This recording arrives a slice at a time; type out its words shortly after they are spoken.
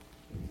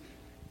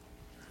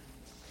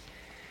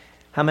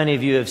How many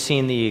of you have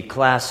seen the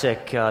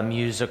classic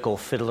musical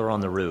Fiddler on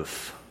the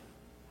Roof?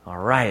 All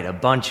right, a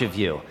bunch of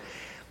you.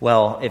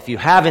 Well, if you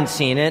haven't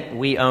seen it,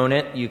 we own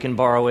it. You can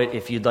borrow it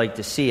if you'd like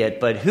to see it.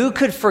 But who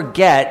could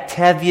forget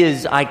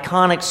Tevye's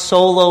iconic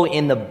solo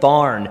in the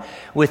barn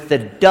with the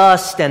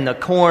dust and the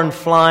corn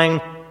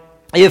flying?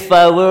 If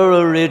I were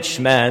a rich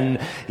man,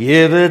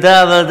 yibba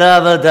dabba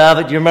dabba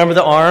dabba. Do you remember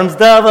the arms?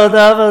 Dabba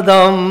dabba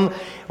dum.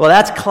 Well,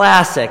 that's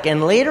classic.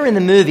 And later in the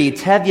movie,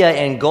 Tevye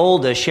and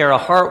Golda share a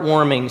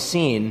heartwarming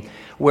scene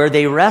where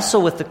they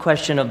wrestle with the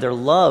question of their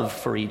love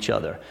for each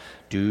other.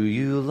 Do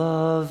you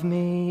love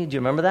me? Do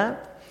you remember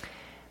that?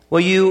 Well,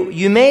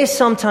 you may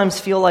sometimes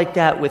feel like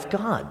that with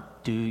God.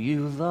 Do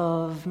you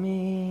love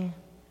me?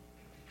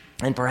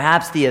 And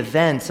perhaps the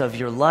events of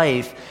your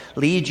life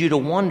lead you to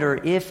wonder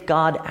if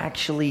God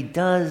actually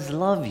does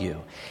love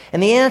you.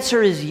 And the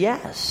answer is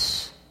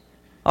yes.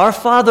 Our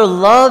Father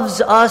loves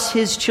us,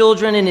 His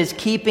children, and is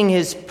keeping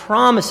His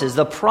promises.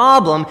 The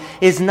problem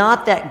is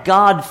not that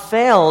God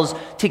fails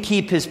to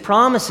keep His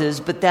promises,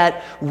 but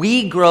that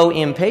we grow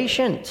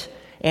impatient,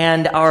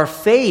 and our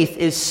faith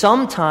is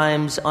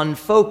sometimes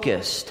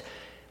unfocused.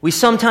 We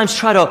sometimes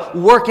try to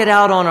work it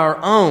out on our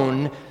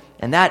own,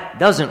 and that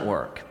doesn't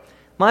work.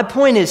 My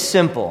point is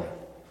simple.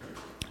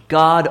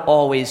 God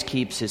always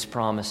keeps His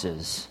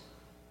promises,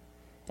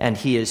 and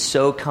He is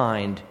so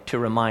kind to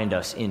remind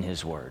us in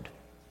His Word.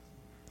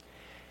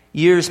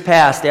 Years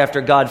passed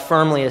after God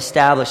firmly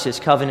established His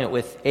covenant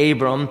with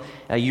Abram.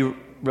 You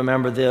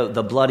remember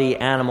the bloody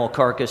animal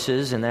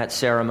carcasses in that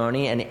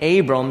ceremony. And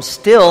Abram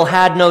still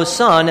had no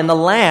son, and the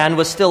land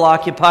was still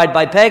occupied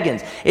by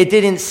pagans. It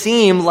didn't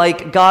seem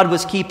like God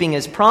was keeping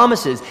His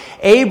promises.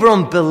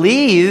 Abram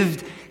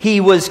believed he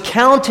was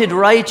counted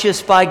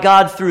righteous by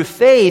God through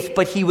faith,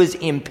 but he was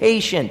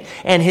impatient,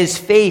 and his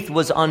faith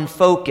was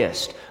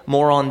unfocused.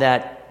 More on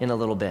that in a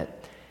little bit.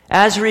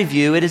 As a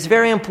review, it is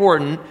very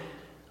important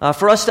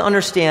for us to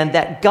understand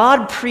that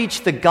God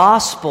preached the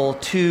gospel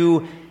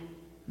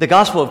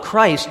of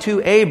Christ to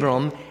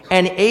Abram,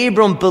 and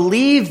Abram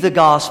believed the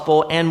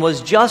gospel and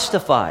was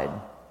justified.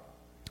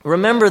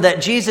 Remember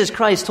that Jesus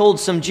Christ told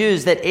some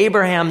Jews that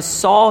Abraham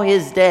saw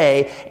his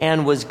day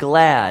and was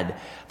glad.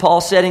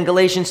 Paul said in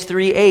Galatians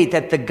 3:8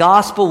 that the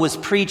gospel was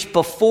preached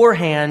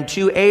beforehand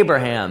to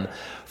Abraham.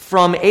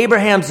 From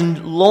Abraham's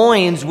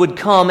loins would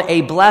come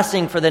a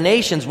blessing for the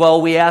nations.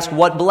 Well, we ask,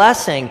 what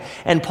blessing?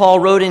 And Paul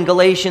wrote in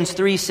Galatians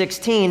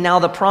 3:16, now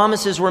the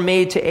promises were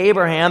made to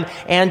Abraham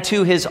and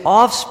to his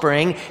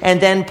offspring. And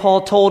then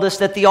Paul told us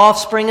that the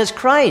offspring is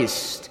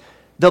Christ,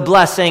 the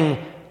blessing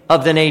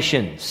of the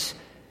nations.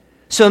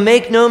 So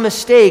make no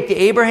mistake,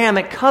 the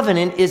Abrahamic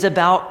covenant is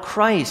about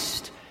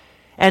Christ.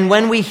 And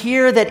when we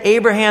hear that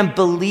Abraham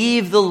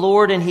believed the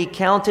Lord and He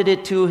counted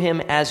it to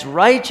him as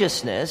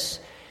righteousness,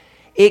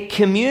 it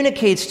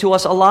communicates to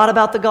us a lot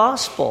about the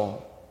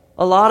gospel,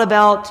 a lot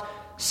about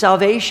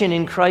salvation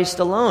in Christ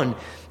alone.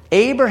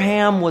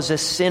 Abraham was a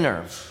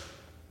sinner,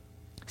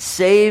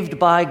 saved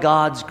by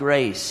God's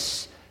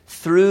grace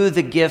through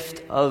the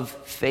gift of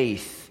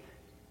faith.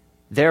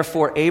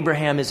 Therefore,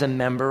 Abraham is a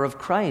member of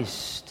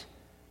Christ,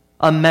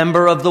 a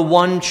member of the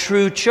one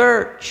true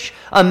church,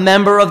 a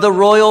member of the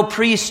royal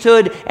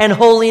priesthood and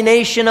holy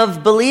nation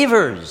of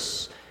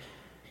believers.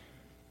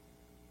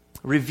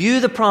 Review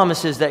the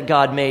promises that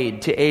God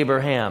made to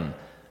Abraham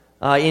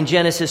in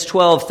Genesis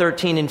 12,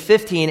 13, and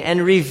 15,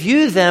 and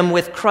review them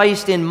with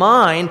Christ in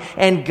mind,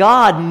 and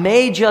God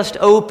may just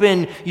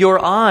open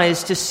your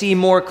eyes to see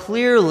more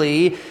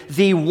clearly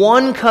the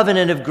one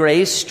covenant of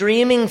grace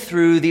streaming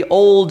through the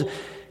old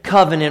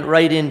covenant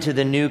right into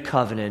the new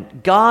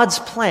covenant. God's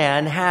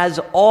plan has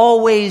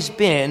always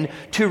been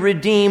to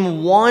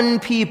redeem one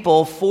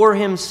people for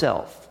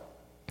Himself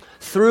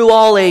through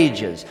all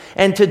ages,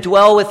 and to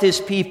dwell with His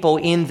people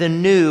in the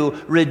new,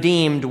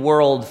 redeemed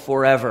world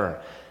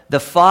forever. The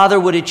Father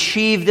would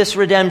achieve this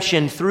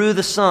redemption through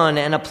the Son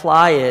and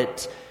apply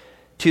it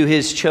to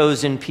His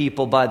chosen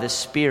people by the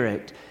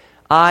Spirit.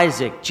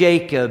 Isaac,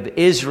 Jacob,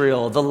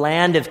 Israel, the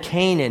land of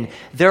Canaan,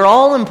 they're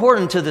all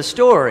important to the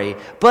story,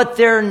 but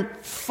they're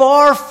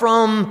far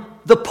from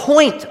the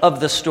point of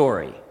the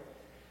story.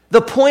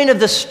 The point of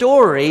the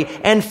story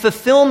and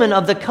fulfillment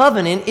of the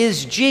covenant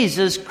is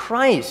Jesus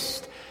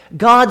Christ,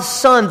 God's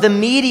Son, the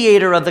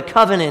mediator of the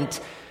covenant,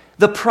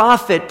 the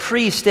prophet,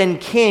 priest, and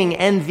king,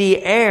 and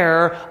the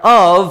heir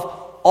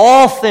of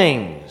all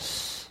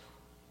things.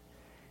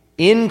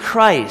 In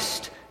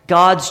Christ,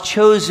 God's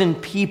chosen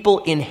people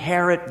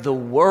inherit the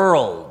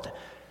world,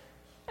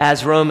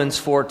 as Romans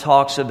 4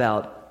 talks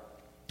about.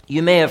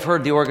 You may have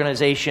heard the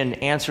organization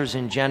Answers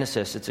in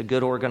Genesis. It's a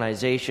good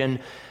organization.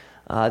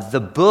 The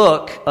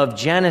book of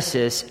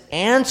Genesis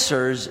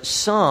answers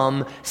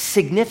some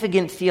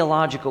significant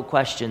theological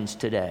questions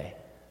today.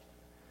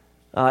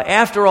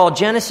 After all,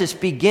 Genesis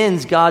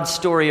begins God's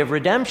story of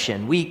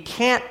redemption. We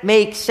can't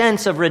make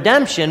sense of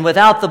redemption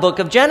without the book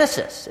of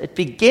Genesis. It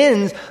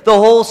begins the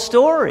whole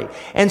story.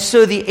 And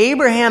so the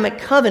Abrahamic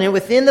covenant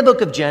within the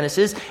book of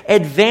Genesis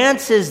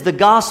advances the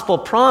gospel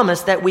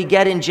promise that we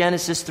get in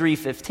Genesis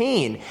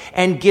 3:15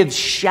 and gives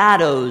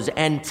shadows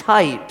and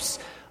types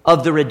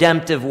of the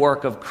redemptive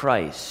work of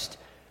Christ.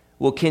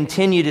 We'll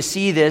continue to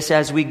see this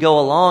as we go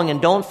along,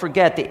 and don't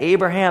forget the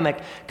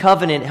Abrahamic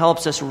covenant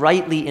helps us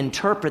rightly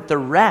interpret the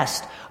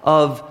rest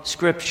of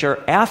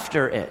Scripture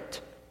after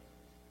it.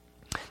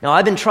 Now,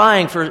 I've been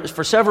trying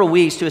for several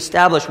weeks to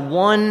establish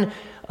one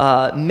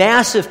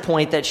massive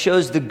point that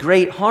shows the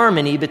great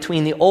harmony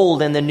between the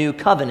Old and the New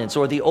covenants,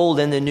 or the Old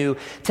and the New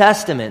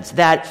Testaments,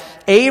 that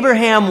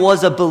Abraham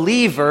was a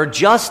believer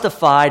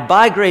justified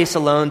by grace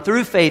alone,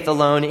 through faith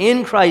alone,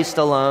 in Christ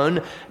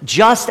alone,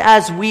 just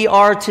as we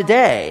are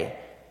today.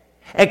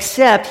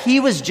 Except he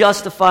was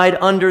justified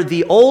under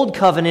the Old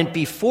covenant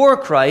before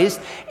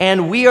Christ,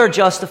 and we are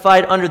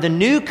justified under the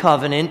New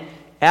covenant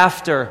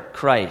after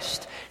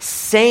Christ.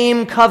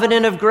 Same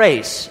covenant of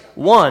grace,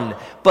 one,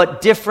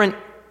 but different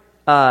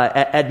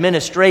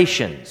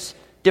administrations,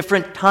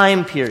 different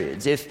time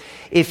periods.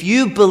 If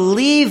you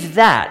believe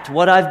that,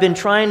 what I've been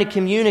trying to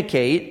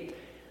communicate,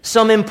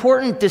 some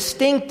important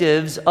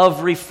distinctives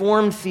of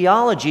Reformed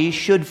theology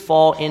should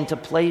fall into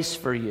place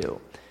for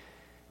you.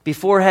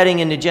 Before heading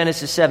into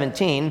Genesis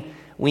 17,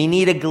 we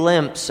need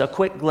a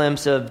quick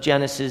glimpse of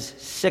Genesis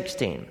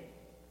 16.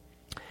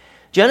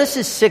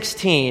 Genesis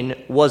 16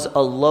 was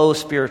a low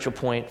spiritual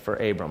point for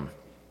Abram.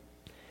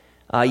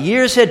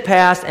 Years had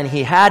passed and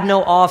he had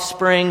no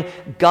offspring.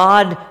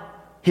 God,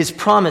 his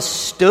promise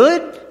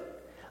stood,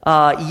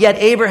 yet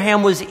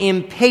Abraham was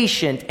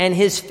impatient and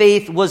his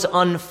faith was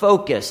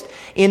unfocused.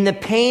 In the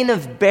pain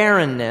of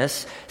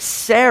barrenness,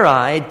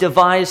 Sarai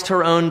devised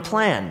her own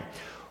plan.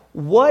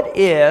 What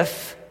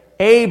if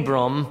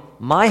Abram,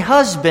 my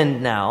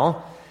husband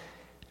now,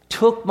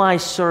 took my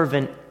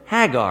servant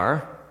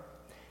Hagar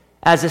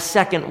as a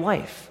second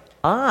wife?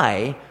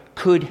 I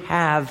could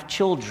have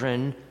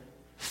children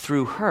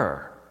through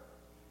her.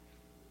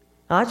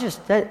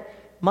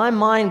 My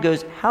mind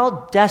goes,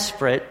 how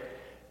desperate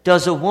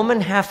does a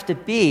woman have to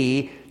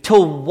be to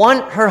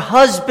want her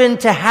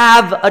husband to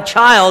have a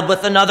child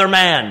with another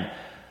man?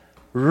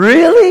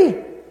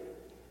 Really?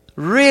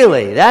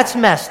 Really? That's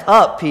messed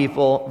up,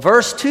 people.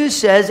 Verse 2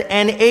 says,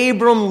 and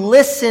Abram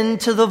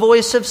listened to the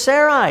voice of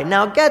Sarai.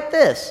 Now get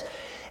this.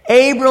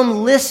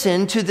 Abram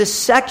listened to the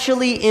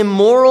sexually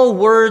immoral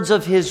words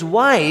of his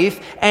wife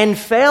and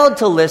failed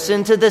to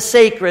listen to the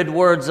sacred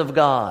words of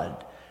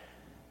God.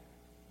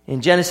 In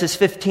Genesis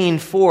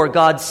 15:4,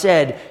 God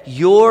said,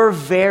 your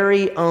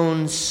very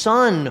own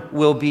son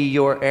will be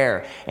your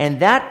heir. And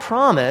that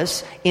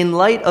promise, in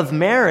light of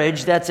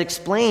marriage that's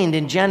explained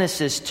in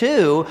Genesis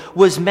 2,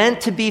 was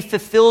meant to be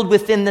fulfilled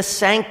within the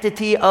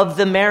sanctity of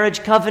the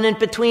marriage covenant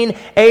between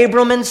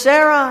Abram and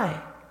Sarai.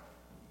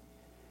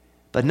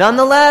 But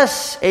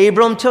nonetheless,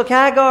 Abram took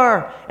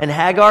Hagar, and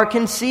Hagar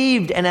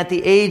conceived, and at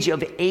the age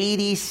of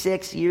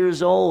 86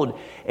 years old,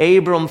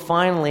 Abram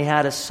finally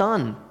had a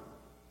son,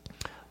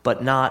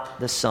 but not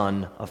the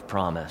son of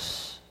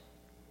promise.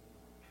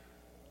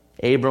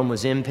 Abram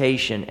was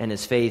impatient, and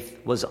his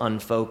faith was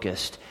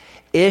unfocused.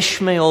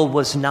 Ishmael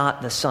was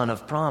not the son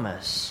of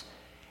promise,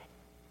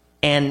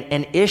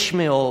 and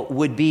Ishmael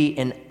would be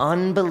an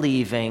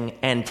unbelieving,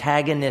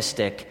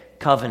 antagonistic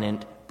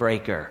covenant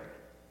breaker.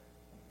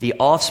 The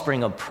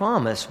offspring of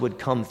promise would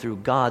come through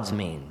God's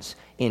means,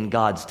 in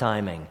God's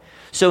timing.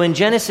 So in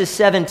Genesis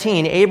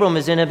 17, Abram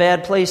is in a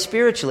bad place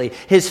spiritually.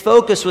 His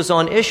focus was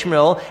on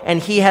Ishmael, and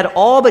he had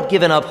all but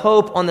given up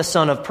hope on the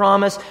son of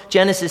promise.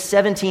 Genesis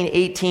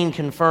 17:18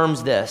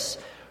 confirms this.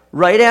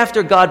 Right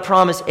after God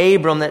promised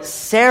Abram that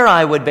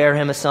Sarai would bear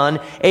him a son,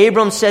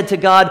 Abram said to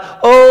God,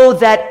 oh,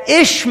 that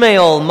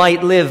Ishmael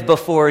might live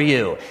before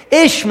you.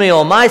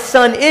 Ishmael, my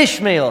son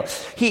Ishmael.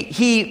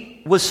 He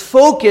was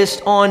focused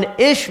on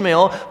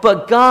Ishmael,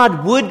 but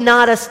God would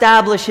not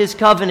establish his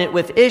covenant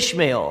with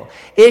Ishmael.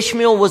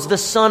 Ishmael was the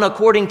son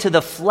according to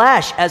the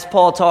flesh, as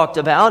Paul talked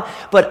about,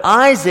 but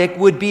Isaac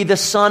would be the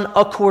son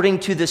according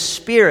to the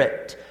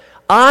Spirit.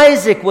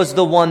 Isaac was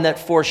the one that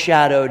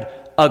foreshadowed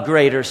a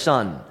greater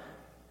son.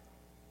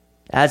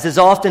 As is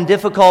often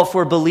difficult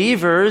for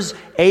believers,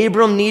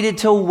 Abram needed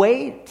to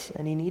wait,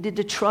 and he needed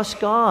to trust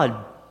God.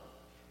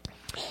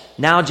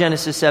 Now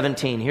Genesis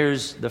 17,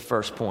 here's the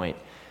first point.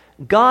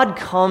 God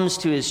comes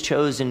to his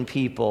chosen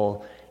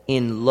people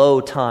in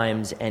low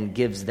times and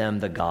gives them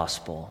the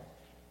gospel.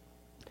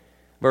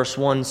 Verse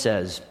 1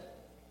 says,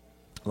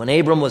 when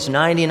Abram was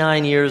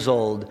 99 years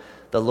old,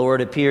 the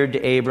Lord appeared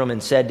to Abram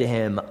and said to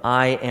him,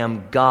 I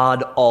am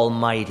God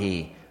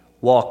Almighty.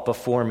 Walk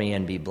before me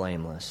and be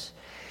blameless.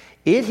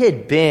 It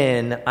had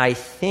been, I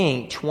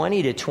think,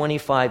 20 to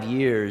 25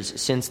 years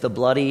since the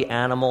bloody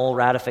animal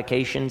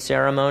ratification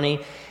ceremony.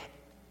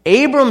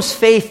 Abram's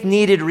faith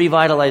needed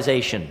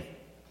revitalization.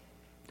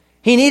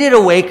 He needed a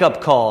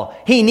wake-up call.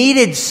 He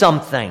needed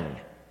something.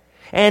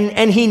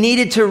 And he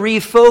needed to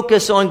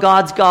refocus on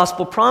God's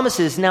gospel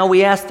promises. Now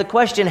we ask the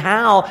question,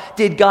 how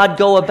did God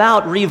go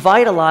about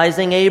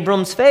revitalizing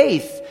Abram's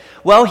faith?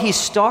 Well, he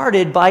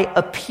started by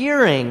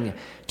appearing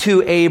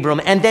to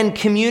Abram and then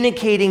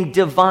communicating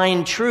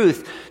divine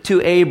truth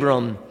to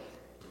Abram.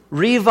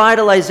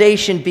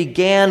 Revitalization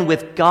began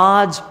with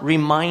God's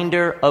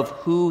reminder of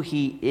who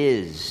he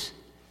is.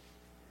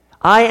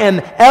 I am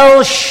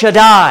El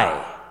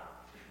Shaddai.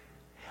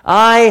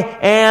 I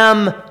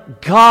am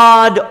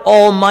God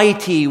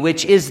Almighty,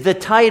 which is the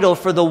title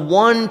for the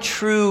one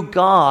true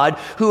God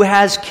who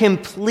has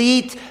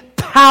complete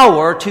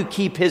power to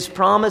keep his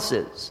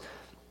promises.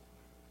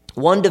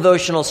 One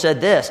devotional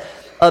said this: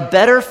 a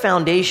better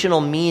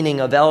foundational meaning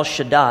of El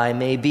Shaddai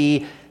may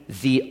be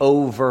the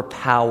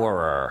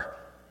overpowerer,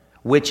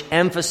 which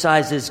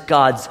emphasizes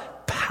God's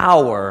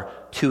power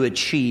to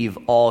achieve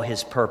all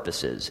his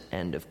purposes.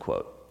 End of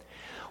quote.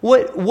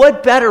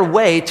 What better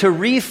way to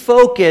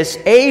refocus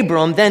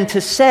Abram than to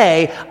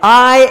say,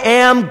 I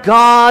am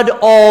God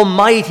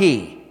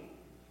Almighty?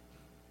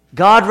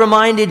 God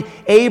reminded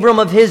Abram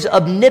of his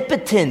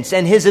omnipotence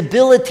and his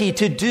ability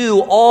to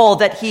do all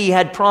that he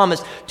had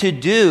promised to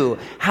do.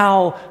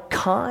 How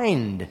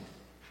kind,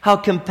 how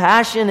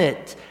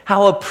compassionate,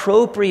 how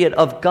appropriate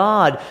of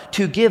God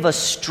to give a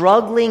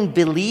struggling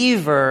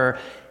believer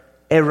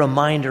a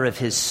reminder of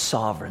his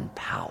sovereign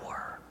power.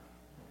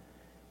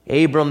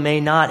 Abram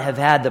may not have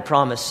had the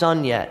promised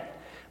son yet,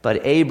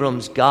 but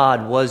Abram's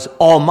God was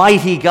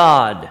Almighty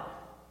God.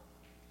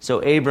 So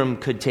Abram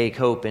could take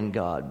hope in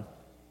God.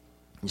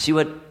 You see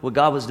what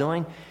God was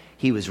doing?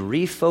 He was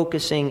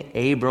refocusing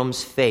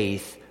Abram's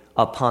faith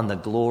upon the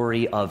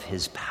glory of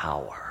his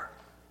power.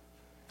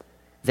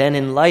 Then,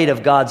 in light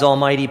of God's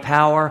almighty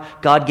power,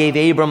 God gave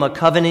Abram a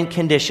covenant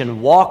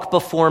condition: walk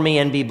before me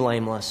and be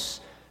blameless.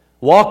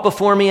 Walk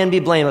before me and be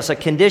blameless, a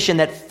condition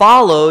that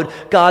followed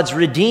God's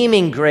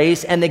redeeming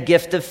grace and the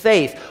gift of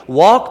faith.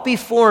 Walk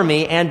before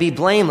me and be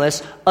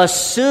blameless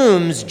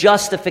assumes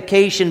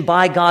justification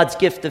by God's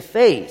gift of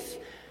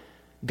faith.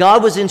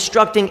 God was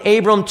instructing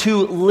Abram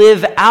to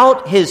live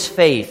out his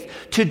faith,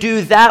 to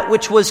do that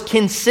which was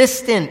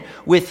consistent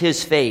with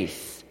his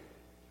faith.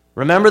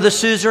 Remember the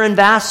suzerain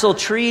vassal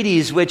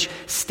treaties, which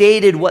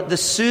stated what the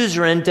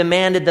suzerain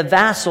demanded the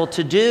vassal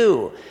to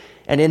do.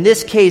 And in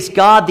this case,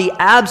 God, the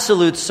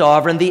absolute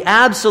sovereign, the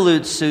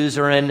absolute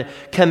suzerain,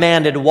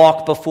 commanded,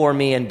 walk before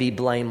me and be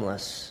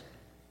blameless.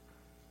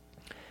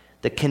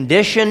 The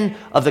condition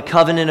of the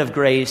covenant of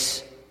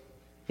grace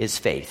is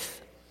faith.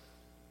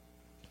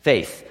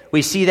 Faith.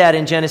 We see that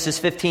in Genesis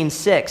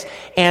 15:6.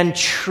 And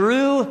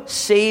true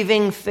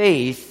saving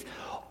faith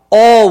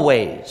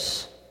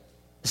always,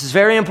 this is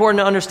very important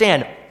to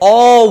understand,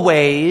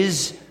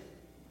 always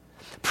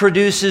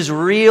produces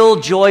real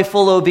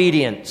joyful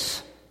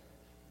obedience.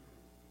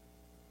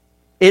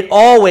 It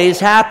always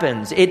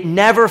happens. It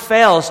never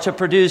fails to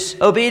produce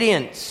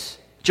obedience,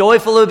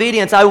 joyful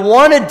obedience. I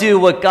want to do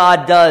what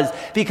God does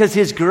because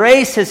his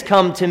grace has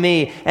come to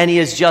me and he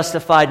has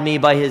justified me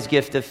by his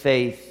gift of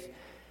faith.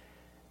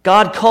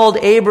 God called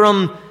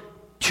Abram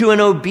to an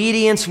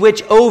obedience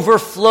which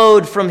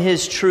overflowed from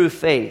his true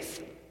faith.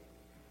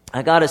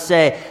 I got to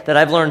say that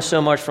I've learned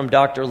so much from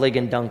Dr.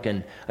 Ligon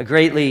Duncan. I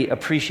greatly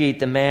appreciate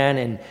the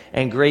man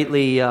and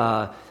greatly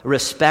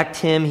respect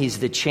him. He's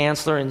the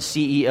chancellor and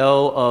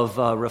CEO of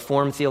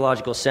Reformed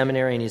Theological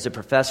Seminary, and he's a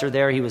professor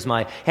there. He was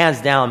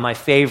hands down, my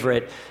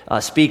favorite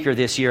speaker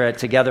this year at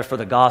Together for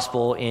the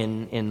Gospel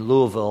in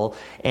Louisville.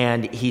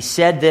 And he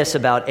said this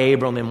about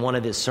Abram in one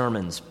of his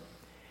sermons.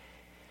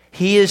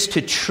 He is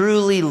to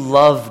truly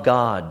love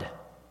God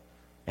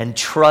and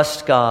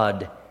trust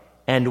God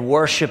and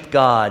worship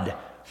God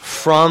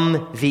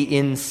from the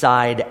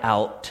inside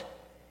out.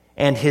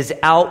 And his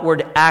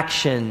outward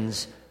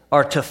actions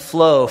are to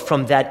flow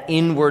from that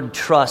inward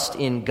trust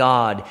in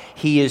God.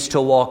 He is to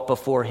walk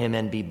before him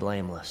and be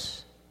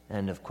blameless.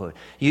 End of quote.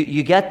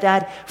 You get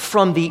that?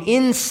 From the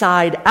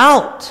inside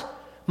out.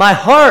 My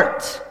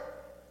heart.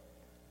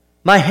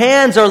 My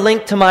hands are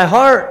linked to my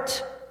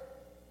heart.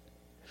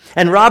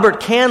 And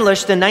Robert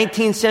Candlish, the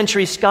 19th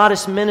century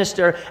Scottish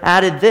minister,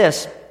 added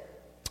this: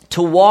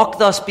 to walk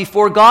thus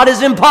before God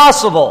is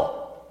impossible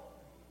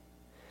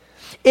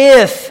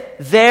if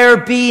there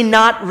be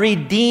not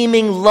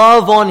redeeming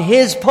love on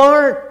his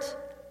part.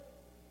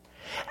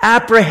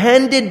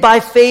 Apprehended by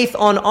faith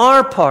on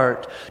our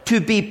part, to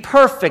be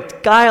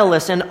perfect,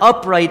 guileless, and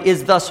upright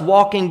is thus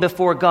walking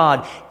before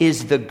God,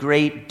 is the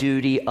great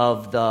duty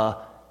of the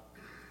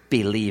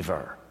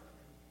believer.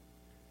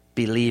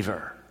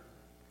 Believer.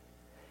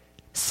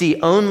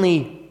 See,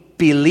 only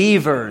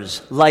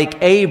believers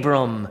like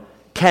Abram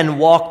can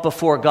walk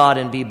before God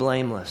and be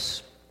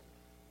blameless,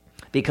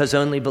 because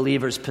only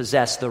believers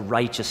possess the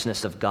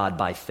righteousness of God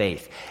by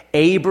faith.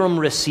 Abram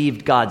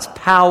received God's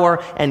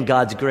power and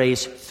God's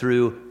grace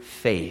through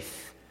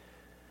faith.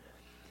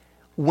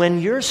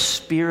 When you're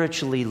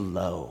spiritually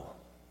low,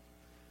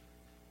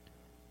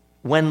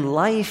 when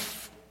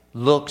life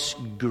looks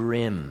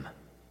grim,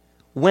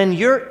 when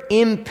you're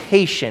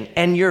impatient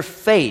and your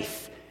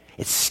faith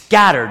is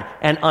scattered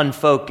and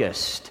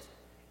unfocused,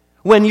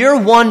 when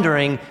you're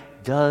wondering,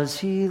 does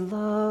he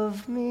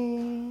love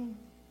me?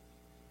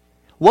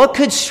 What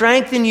could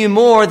strengthen you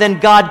more than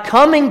God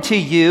coming to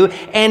you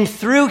and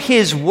through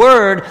his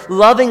word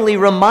lovingly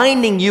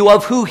reminding you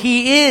of who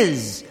he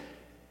is?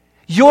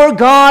 Your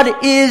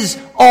God is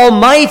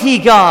Almighty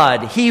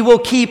God. He will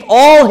keep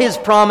all His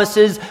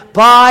promises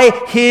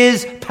by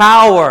His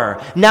power.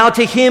 Now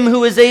to Him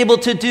who is able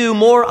to do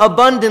more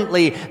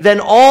abundantly than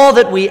all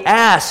that we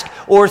ask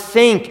or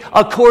think,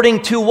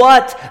 according to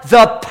what?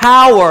 The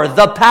power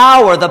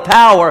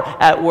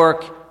at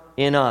work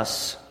in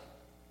us.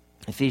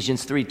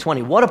 Ephesians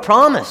 3:20. What a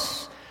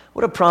promise.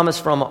 What a promise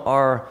from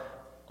our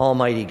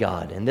Almighty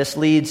God. And this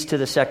leads to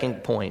the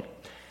second point.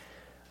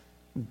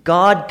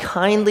 God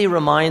kindly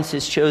reminds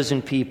His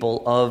chosen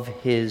people of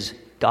His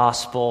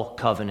gospel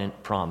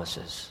covenant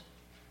promises.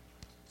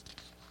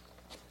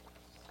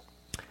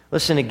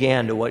 Listen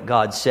again to what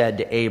God said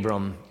to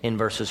Abram in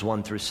verses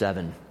 1 through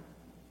 7.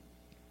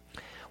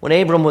 When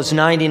Abram was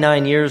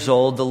 99 years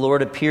old, the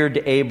Lord appeared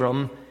to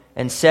Abram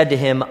and said to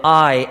him,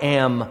 I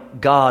am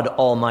God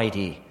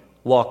Almighty.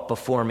 Walk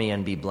before me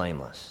and be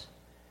blameless,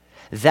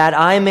 that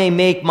I may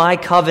make my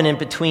covenant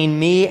between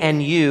me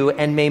and you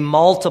and may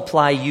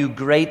multiply you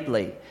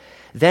greatly.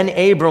 Then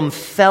Abram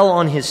fell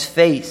on his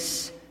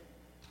face,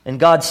 and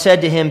God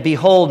said to him,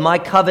 Behold, my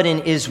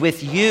covenant is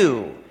with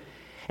you,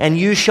 and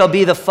you shall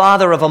be the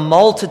father of a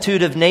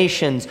multitude of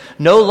nations.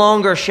 No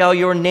longer shall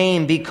your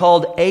name be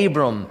called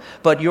Abram,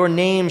 but your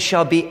name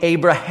shall be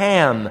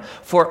Abraham,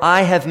 for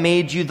I have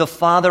made you the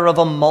father of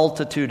a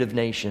multitude of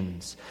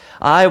nations.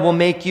 I will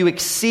make you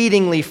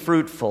exceedingly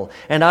fruitful,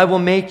 and I will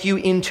make you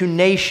into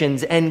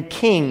nations, and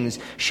kings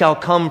shall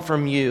come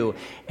from you.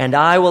 And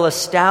I will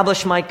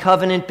establish my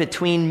covenant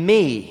between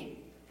me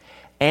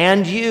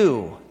and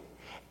you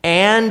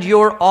and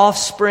your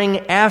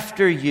offspring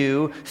after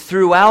you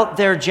throughout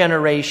their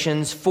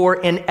generations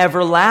for an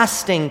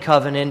everlasting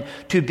covenant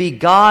to be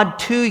God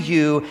to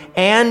you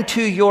and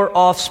to your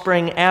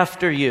offspring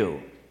after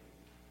you.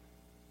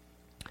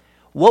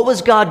 What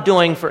was God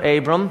doing for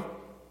Abram?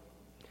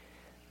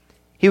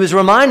 He was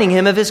reminding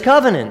him of His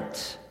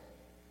covenant,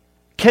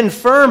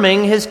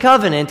 confirming His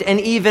covenant, and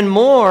even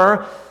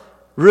more,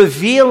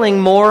 revealing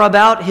more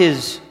about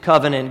His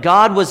covenant.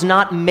 God was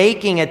not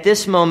making at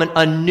this moment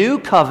a new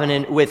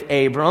covenant with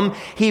Abram.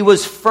 He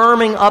was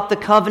firming up the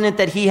covenant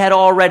that He had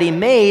already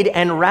made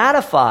and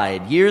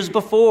ratified years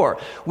before.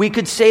 We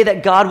could say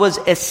that God was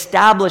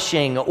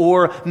establishing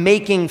or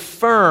making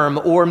firm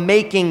or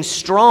making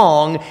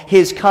strong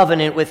His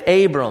covenant with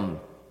Abram.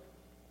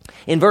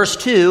 In verse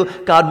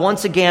 2, God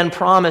once again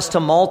promised to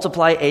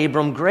multiply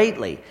Abram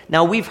greatly.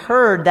 Now, we've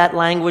heard that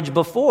language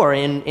before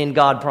in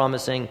God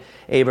promising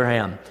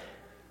Abraham.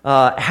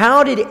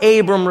 How did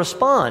Abram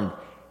respond?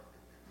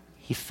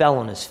 He fell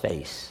on his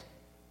face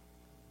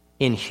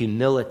in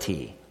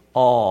humility,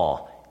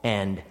 awe,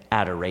 and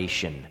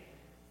adoration.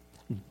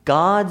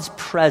 God's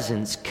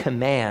presence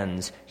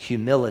commands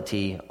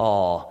humility,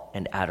 awe,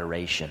 and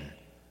adoration.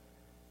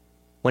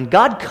 When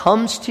God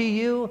comes to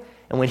you,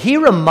 and when He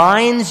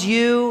reminds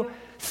you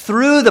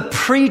through the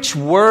preached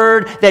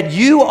word that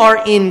you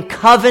are in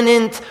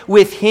covenant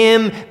with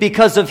Him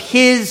because of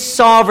His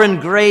sovereign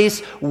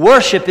grace,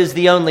 worship is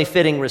the only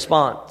fitting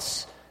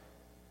response.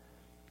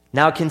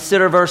 Now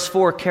consider verse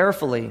 4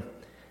 carefully.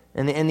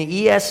 And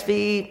the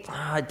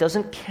ESV, it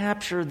doesn't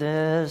capture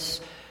this,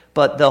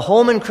 but the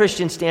Holman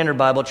Christian Standard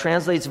Bible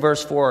translates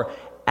verse 4,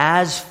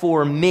 as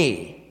for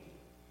me.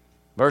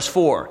 Verse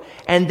 4.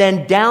 And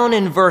then down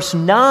in verse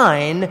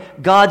 9,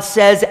 God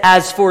says,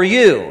 as for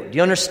you. Do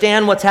you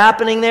understand what's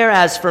happening there?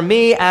 As for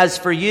me, as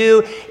for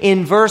you.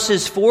 In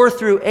verses 4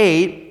 through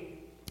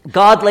 8,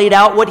 God laid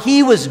out what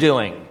He was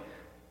doing.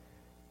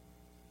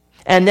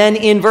 And then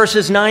in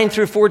verses 9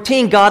 through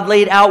 14, God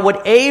laid out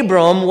what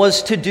Abram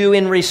was to do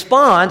in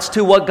response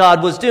to what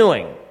God was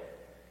doing.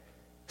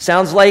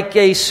 Sounds like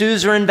a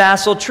suzerain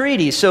vassal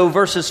treaty. So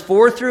verses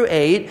 4 through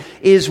 8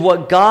 is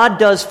what God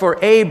does for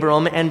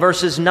Abram, and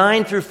verses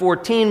 9 through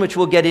 14, which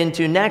we'll get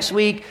into next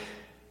week,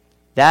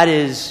 that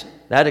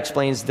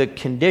explains the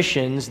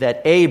conditions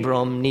that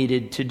Abram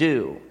needed to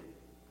do.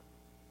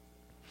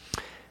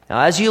 Now,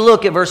 as you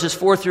look at verses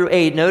 4 through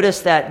 8, notice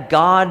that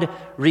God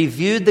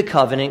reviewed the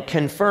covenant,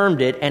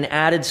 confirmed it, and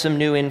added some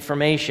new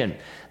information.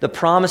 The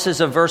promises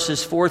of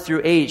verses 4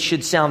 through 8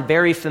 should sound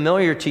very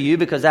familiar to you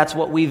because that's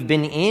what we've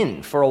been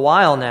in for a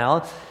while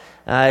now.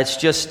 It's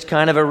just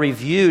kind of a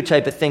review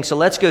type of thing. So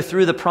let's go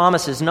through the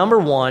promises. Number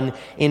 1,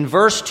 in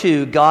verse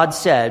 2, God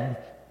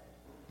said,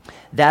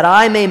 that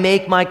I may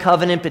make my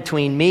covenant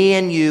between me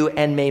and you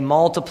and may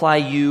multiply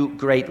you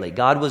greatly.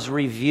 God was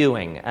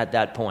reviewing at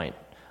that point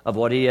of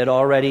what He had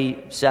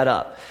already set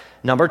up.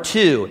 Number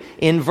 2,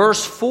 in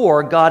verse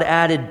 4, God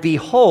added,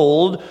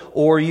 behold,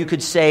 or you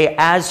could say,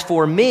 as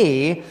for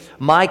me,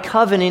 my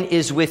covenant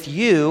is with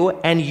you,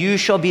 and you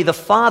shall be the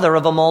father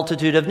of a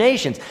multitude of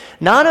nations.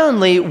 Not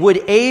only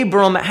would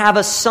Abram have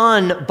a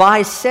son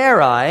by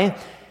Sarai,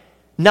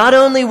 not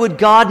only would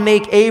God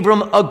make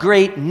Abram a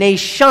great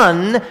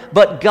nation,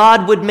 but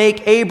God would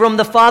make Abram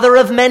the father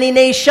of many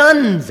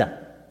nations.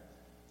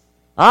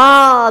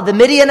 The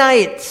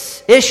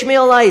Midianites,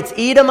 Ishmaelites,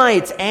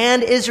 Edomites,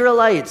 and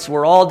Israelites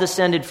were all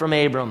descended from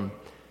Abram.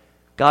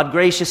 God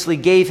graciously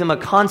gave him a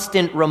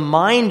constant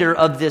reminder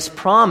of this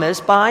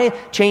promise by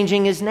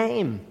changing his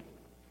name.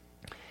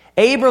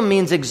 Abram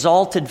means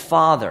exalted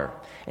father,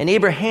 and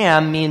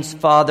Abraham means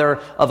father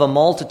of a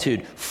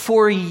multitude.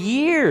 For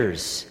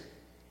years,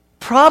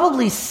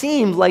 probably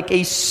seemed like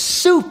a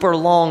super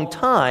long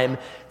time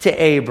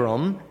to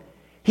Abram,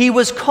 he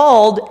was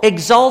called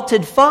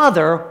exalted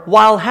father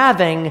while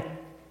having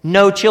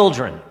no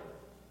children.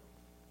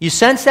 You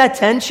sense that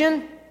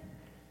tension?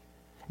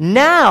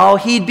 Now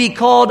he'd be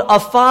called a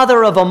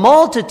father of a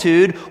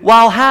multitude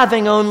while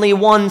having only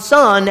one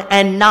son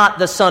and not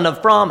the son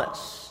of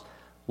promise.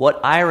 What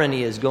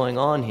irony is going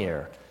on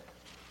here?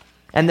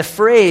 And the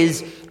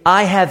phrase,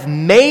 "I have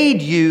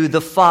made you the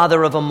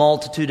father of a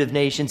multitude of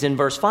nations," in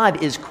verse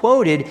 5 is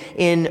quoted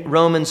in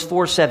Romans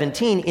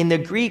 4:17 in the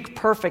Greek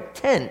perfect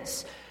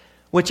tense,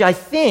 which I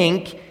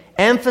think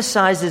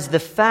emphasizes the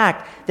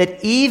fact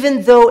that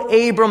even though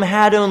Abram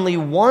had only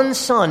one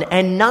son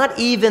and not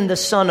even the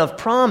son of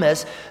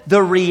promise,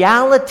 the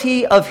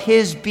reality of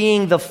his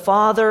being the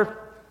father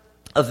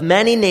of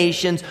many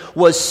nations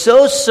was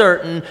so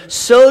certain,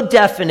 so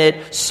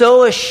definite,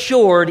 so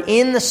assured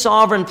in the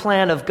sovereign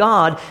plan of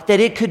God that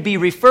it could be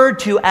referred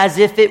to as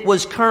if it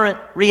was current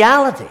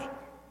reality.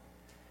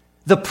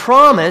 The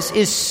promise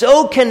is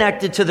so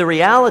connected to the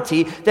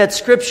reality that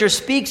Scripture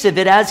speaks of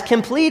it as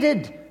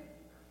completed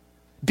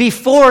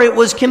before it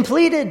was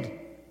completed.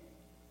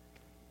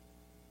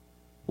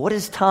 What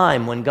is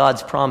time when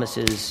God's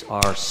promises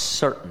are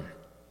certain?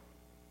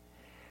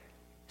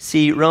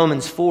 See,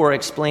 Romans 4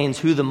 explains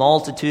who the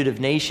multitude of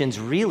nations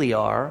really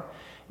are.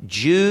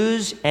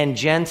 Jews and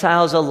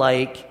Gentiles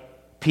alike,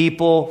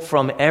 people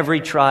from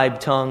every tribe,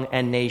 tongue,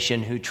 and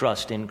nation who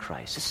trust in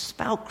Christ. This is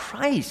about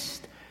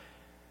Christ.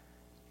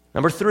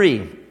 Number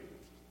 3,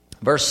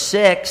 verse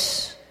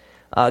 6,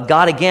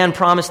 God again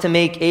promised to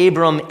make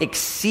Abram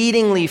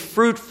exceedingly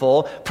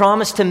fruitful,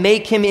 promised to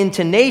make him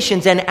into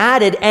nations, and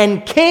added,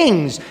 "And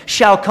kings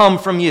shall come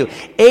from you."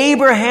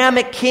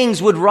 Abrahamic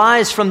kings would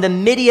rise from the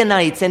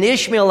Midianites and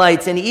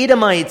Ishmaelites and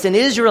Edomites and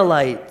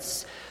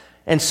Israelites.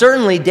 And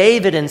certainly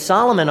David and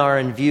Solomon are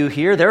in view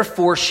here. They're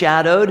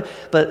foreshadowed.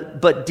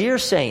 But dear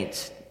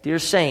saints,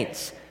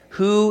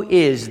 who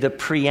is the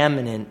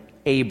preeminent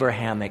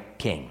Abrahamic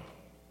king?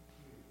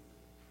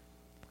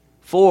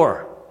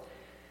 4,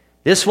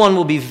 this one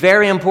will be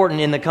very important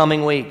in the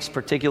coming weeks,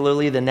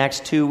 particularly the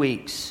next 2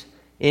 weeks.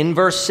 In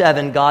verse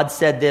 7, God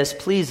said this.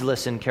 Please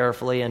listen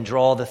carefully and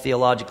draw the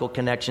theological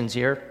connections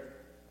here.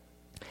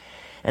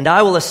 "And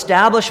I will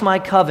establish my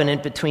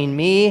covenant between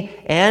me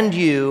and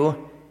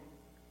you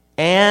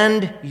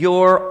and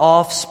your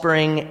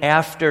offspring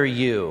after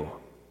you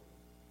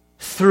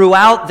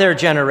throughout their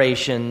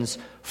generations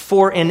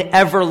for an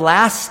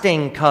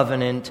everlasting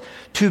covenant,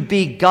 to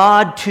be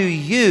God to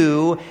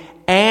you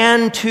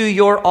and to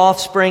your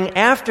offspring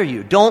after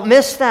you." Don't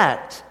miss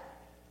that.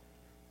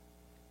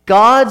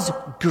 God's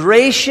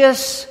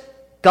gracious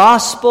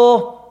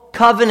gospel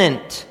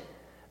covenant,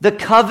 the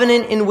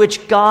covenant in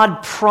which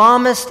God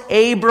promised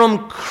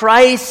Abram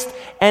Christ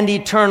and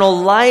eternal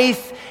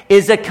life,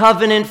 is a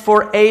covenant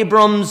for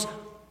Abram's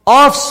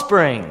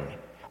offspring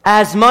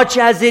as much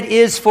as it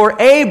is for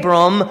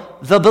Abram,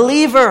 the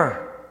believer.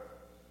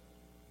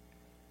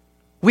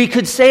 We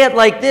could say it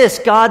like this: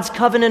 God's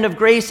covenant of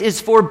grace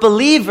is for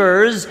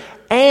believers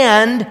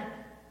and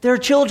their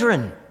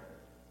children.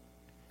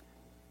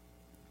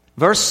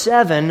 Verse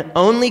 7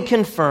 only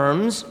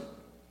confirms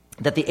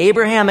that the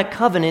Abrahamic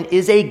covenant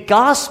is a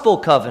gospel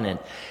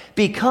covenant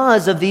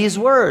because of these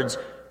words,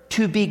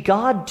 "to be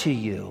God to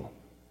you."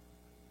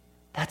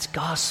 That's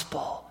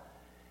gospel.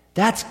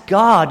 That's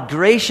God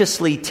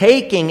graciously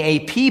taking a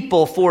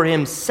people for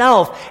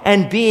himself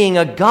and being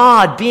a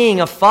God, being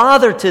a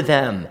father to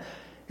them.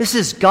 This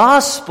is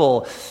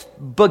gospel.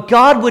 But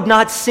God would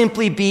not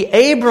simply be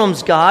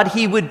Abram's God,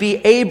 he would be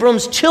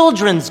Abram's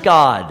children's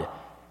God.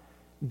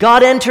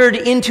 God entered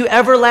into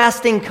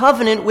everlasting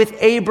covenant with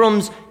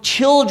Abram's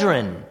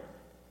children.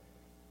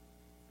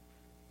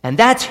 And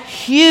that's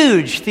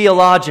huge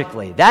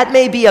theologically. That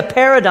may be a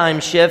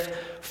paradigm shift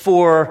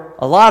for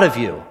a lot of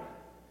you.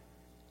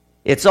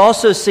 It's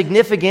also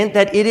significant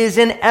that it is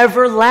an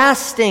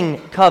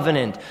everlasting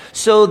covenant.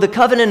 So the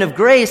covenant of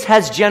grace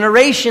has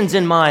generations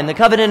in mind. The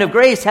covenant of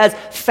grace has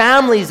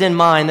families in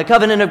mind. The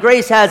covenant of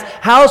grace has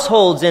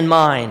households in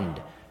mind.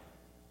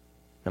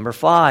 Number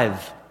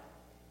 5.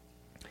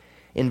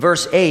 In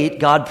verse 8,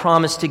 God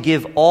promised to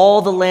give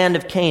all the land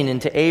of Canaan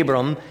to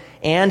Abram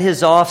and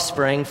his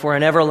offspring for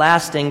an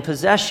everlasting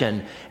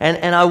possession.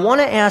 And I want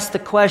to ask the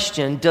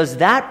question, does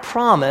that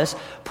promise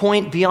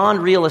point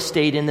beyond real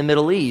estate in the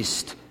Middle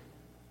East?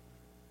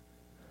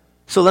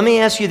 So let me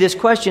ask you this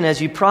question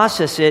as you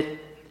process it.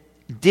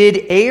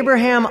 Did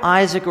Abraham,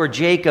 Isaac, or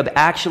Jacob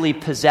actually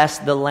possess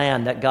the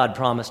land that God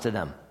promised to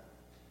them?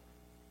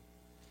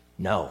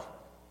 No.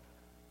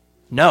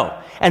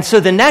 And so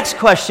the next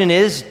question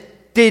is,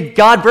 did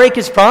God break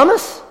his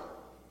promise?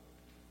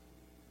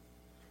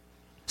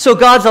 So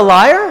God's a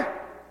liar?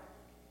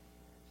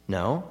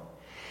 No.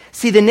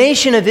 See, the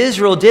nation of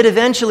Israel did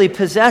eventually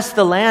possess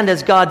the land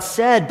as God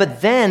said,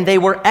 but then they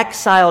were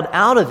exiled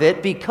out of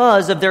it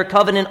because of their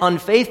covenant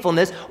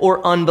unfaithfulness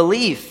or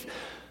unbelief.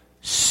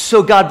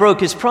 So God broke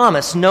his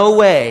promise? No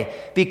way,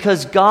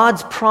 because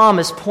God's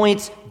promise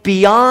points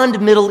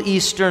beyond Middle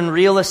Eastern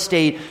real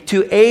estate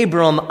to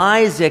Abram,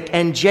 Isaac,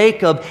 and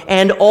Jacob,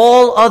 and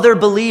all other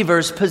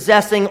believers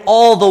possessing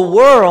all the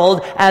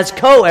world as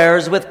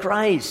co-heirs with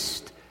Christ.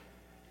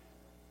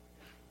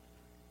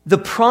 The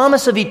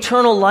promise of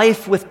eternal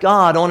life with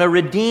God on a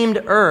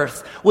redeemed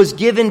earth was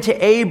given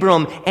to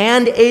Abram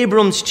and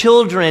Abram's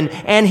children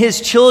and his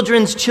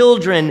children's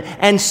children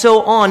and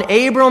so on.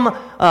 Abram,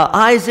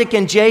 Isaac,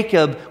 and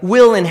Jacob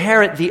will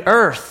inherit the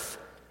earth,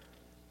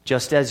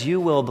 just as you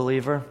will,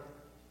 believer.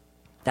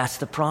 That's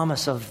the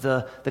promise of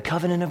the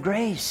covenant of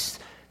grace,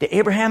 the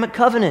Abrahamic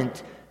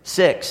covenant.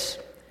 6.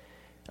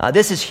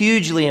 This is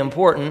hugely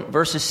important.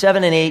 Verses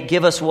 7 and 8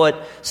 give us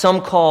what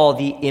some call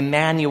the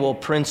Emmanuel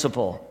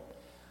principle,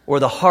 or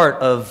the heart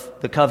of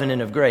the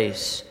covenant of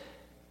grace.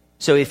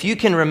 So if you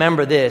can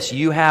remember this,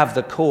 you have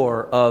the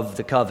core of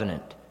the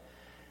covenant.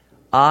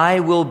 I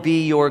will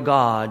be your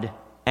God,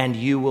 and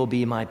you will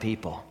be my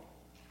people.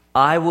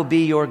 I will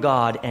be your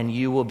God, and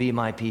you will be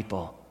my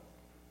people.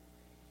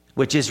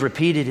 Which is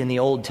repeated in the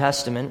Old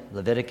Testament,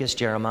 Leviticus,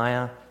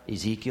 Jeremiah,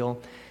 Ezekiel.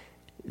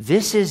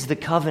 This is the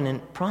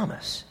covenant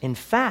promise. In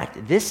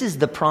fact, this is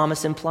the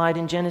promise implied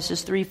in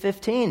Genesis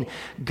 3:15.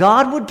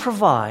 God would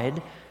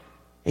provide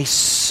a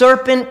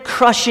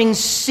serpent-crushing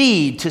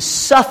seed to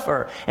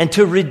suffer and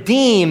to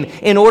redeem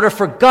in order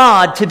for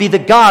God to be the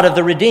God of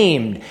the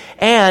redeemed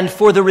and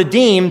for the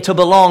redeemed to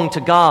belong to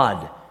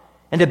God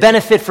and to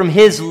benefit from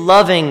his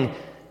loving,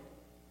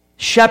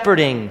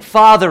 shepherding,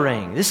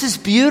 fathering. This is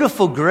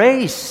beautiful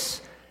grace.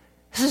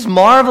 This is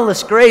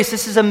marvelous grace.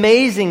 This is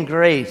amazing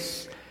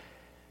grace.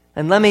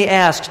 And let me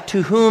ask,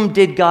 to whom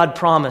did God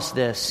promise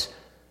this?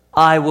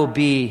 I will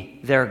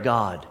be their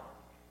God.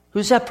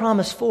 Who's that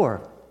promise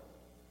for?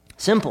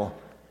 Simple.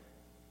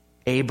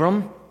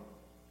 Abram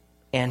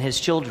and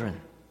his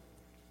children.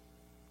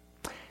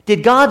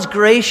 Did God's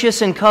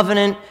gracious and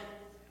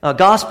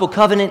gospel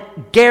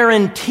covenant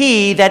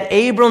guarantee that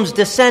Abram's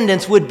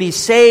descendants would be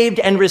saved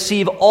and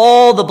receive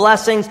all the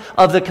blessings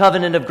of the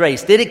covenant of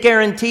grace? Did it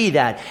guarantee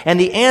that? And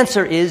the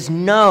answer is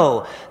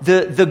no.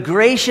 The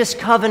gracious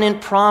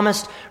covenant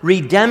promised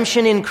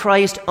redemption in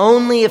Christ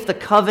only if the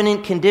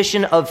covenant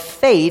condition of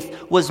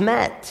faith was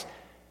met.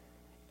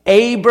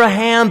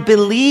 Abraham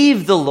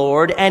believed the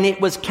Lord, and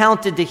it was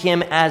counted to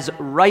him as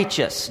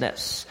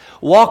righteousness.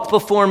 Walk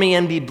before me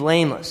and be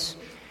blameless.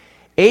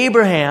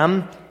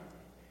 Abraham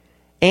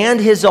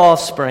and his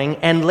offspring,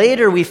 and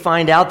later we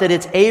find out that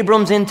it's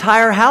Abram's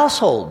entire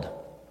household,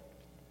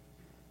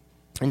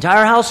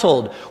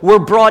 were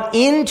brought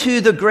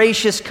into the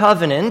gracious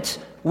covenant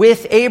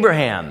with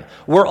Abraham.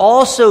 Were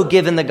also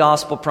given the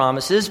gospel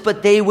promises,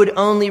 but they would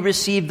only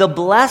receive the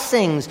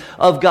blessings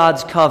of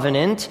God's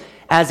covenant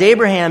as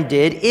Abraham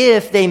did,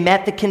 if they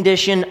met the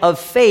condition of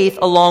faith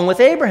along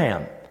with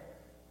Abraham.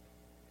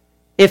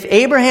 If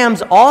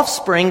Abraham's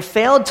offspring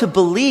failed to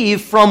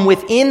believe from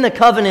within the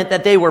covenant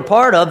that they were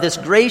part of, this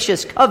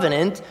gracious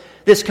covenant,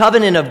 this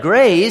covenant of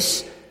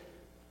grace,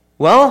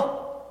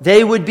 well,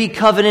 they would be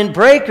covenant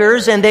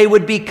breakers and they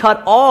would be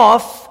cut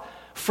off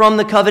from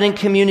the covenant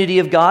community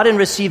of God and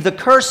receive the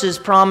curses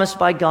promised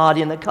by God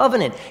in the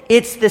covenant.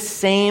 It's the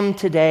same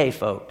today,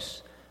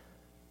 folks.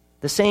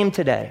 The same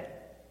today.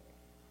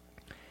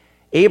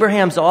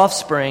 Abraham's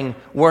offspring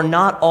were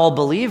not all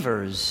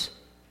believers.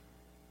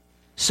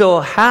 So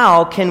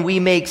how can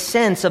we make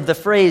sense of the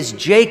phrase,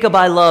 Jacob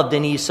I loved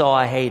and Esau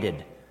I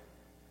hated?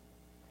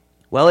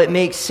 Well, it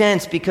makes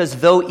sense because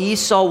though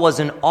Esau was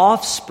an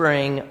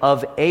offspring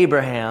of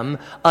Abraham,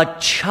 a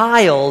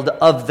child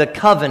of the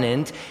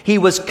covenant, he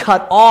was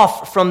cut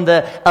off from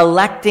the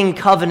electing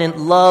covenant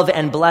love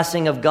and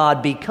blessing of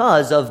God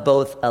because of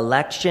both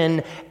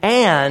election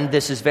and,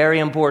 this is very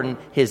important,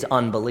 his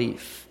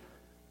unbelief.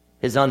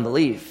 His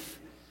unbelief.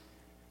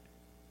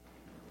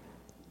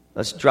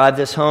 Let's drive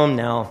this home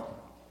now.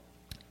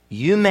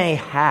 You may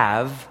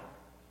have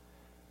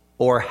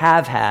or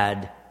have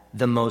had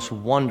the most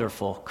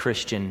wonderful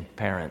Christian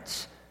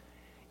parents.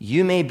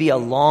 You may be a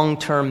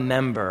long-term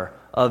member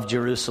of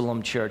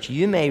Jerusalem Church.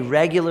 You may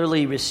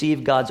regularly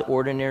receive God's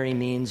ordinary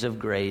means of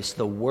grace,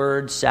 the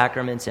word,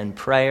 sacraments, and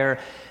prayer.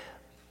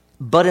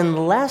 But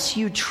unless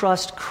you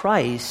trust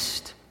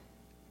Christ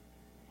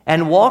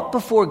and walk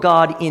before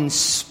God in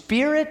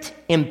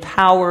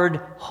Spirit-empowered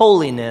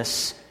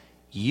holiness,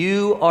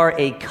 you are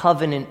a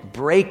covenant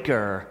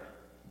breaker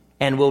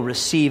and will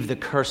receive the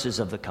curses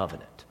of the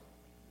covenant.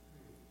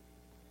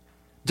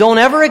 Don't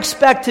ever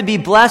expect to be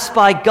blessed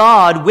by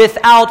God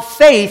without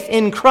faith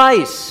in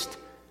Christ.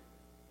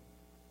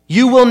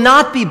 You will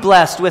not be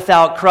blessed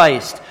without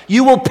Christ.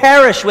 You will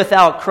perish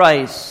without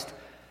Christ.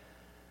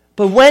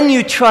 But when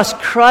you trust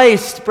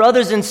Christ,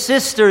 brothers and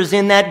sisters,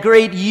 in that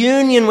great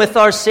union with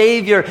our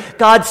Savior,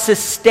 God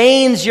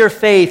sustains your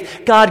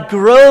faith, God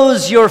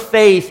grows your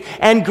faith,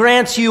 and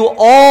grants you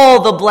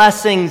all the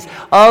blessings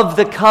of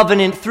the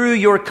covenant through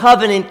your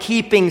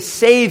covenant-keeping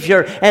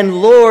Savior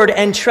and Lord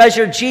and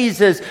treasure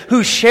Jesus,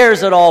 who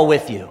shares it all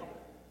with you.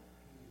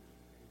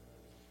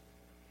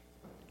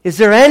 Is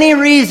there any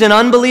reason,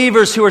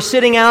 unbelievers who are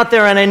sitting out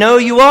there, and I know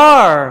you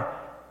are,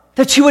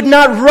 that you would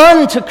not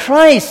run to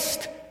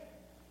Christ?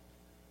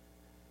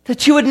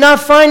 That you would not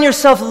find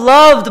yourself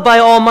loved by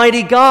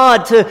Almighty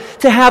God,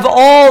 to have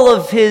all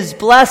of His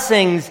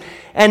blessings,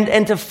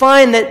 and to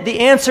find that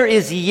the answer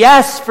is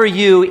yes for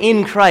you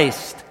in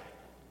Christ.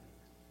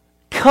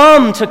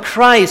 Come to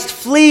Christ.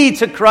 Flee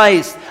to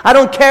Christ. I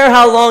don't care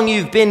how long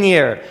you've been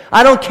here.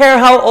 I don't care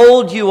how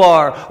old you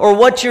are or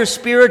what your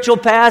spiritual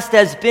past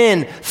has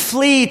been.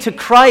 Flee to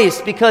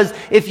Christ, because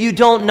if you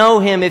don't know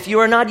Him, if you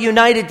are not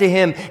united to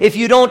Him, if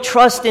you don't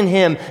trust in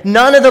Him,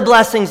 none of the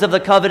blessings of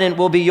the covenant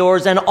will be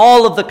yours and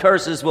all of the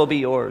curses will be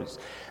yours.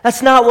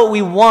 That's not what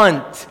we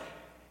want.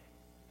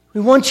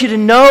 We want you to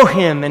know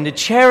Him and to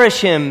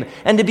cherish Him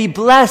and to be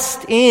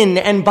blessed in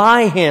and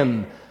by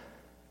Him.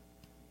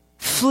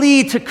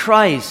 Flee to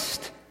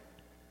Christ.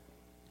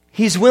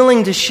 He's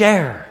willing to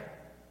share.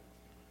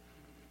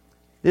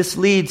 This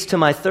leads to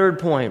my third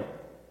point.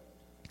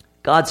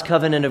 God's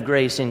covenant of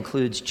grace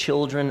includes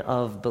children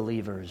of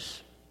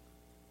believers.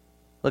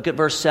 Look at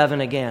verse 7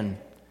 again.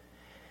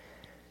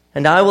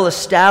 And I will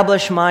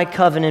establish my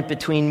covenant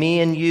between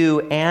me and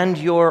you and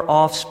your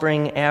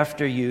offspring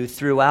after you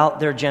throughout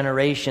their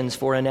generations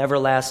for an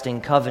everlasting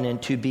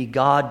covenant, to be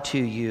God to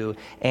you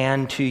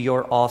and to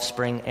your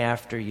offspring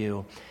after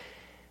you.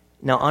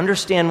 Now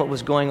understand what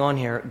was going on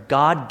here.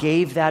 God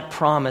gave that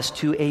promise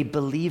to a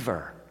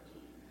believer.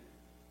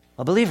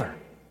 A believer.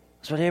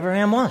 That's what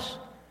Abraham was.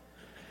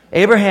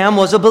 Abraham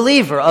was a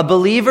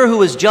believer who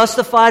was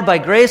justified by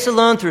grace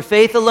alone, through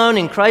faith alone,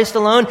 in Christ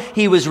alone.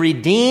 He was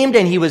redeemed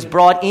and he was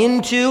brought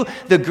into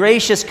the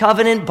gracious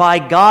covenant by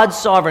God's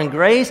sovereign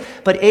grace.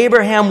 But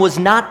Abraham was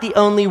not the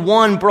only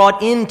one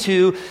brought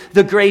into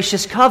the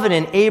gracious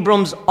covenant.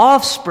 Abram's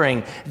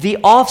offspring, the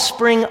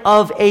offspring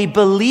of a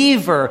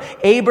believer,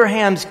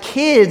 Abraham's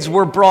kids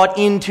were brought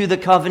into the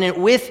covenant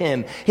with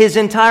him. His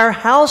entire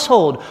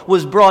household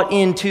was brought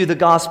into the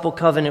gospel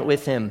covenant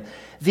with him.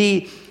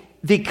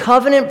 The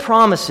covenant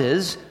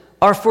promises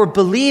are for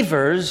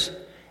believers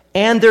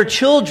and their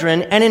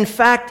children, and in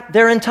fact,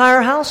 their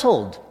entire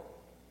household.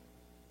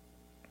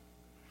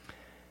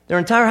 Their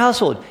entire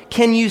household.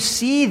 Can you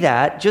see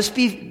that? Just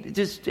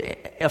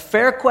a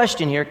fair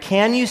question here.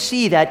 Can you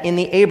see that in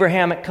the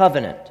Abrahamic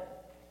covenant?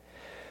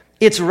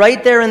 It's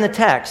right there in the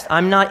text.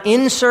 I'm not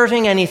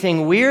inserting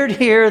anything weird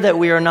here that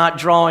we are not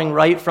drawing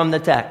right from the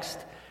text.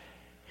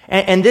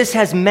 And this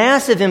has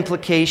massive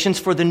implications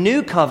for the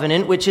new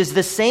covenant, which is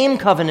the same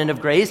covenant of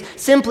grace,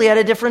 simply at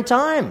a different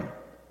time.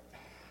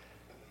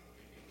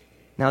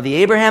 Now, the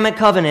Abrahamic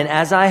covenant,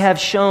 as I have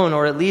shown,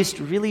 or at least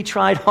really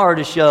tried hard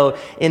to show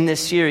in this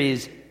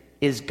series,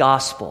 is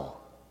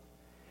gospel.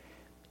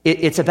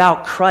 It's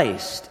about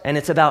Christ, and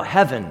it's about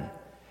heaven.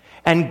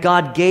 And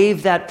God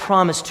gave that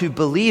promise to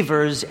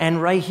believers,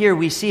 and right here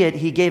we see it.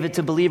 He gave it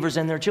to believers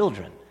and their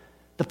children.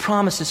 The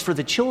promise is for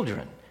the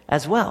children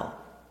as well.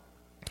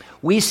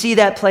 We see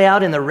that play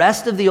out in the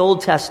rest of the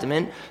Old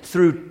Testament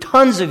through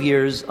tons of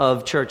years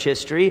of church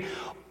history,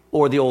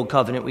 or the Old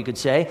Covenant, we could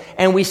say.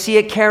 And we see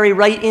it carry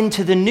right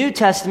into the New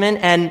Testament.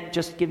 And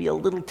just to give you a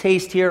little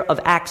taste here of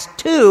Acts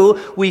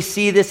 2, we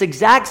see this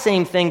exact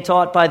same thing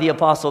taught by the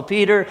Apostle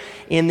Peter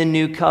in the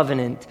New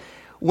Covenant.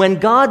 When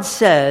God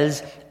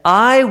says,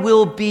 I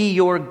will be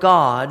your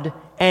God,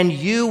 and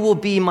you will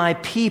be my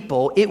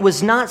people, it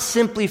was not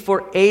simply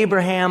for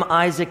Abraham,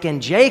 Isaac,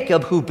 and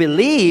Jacob who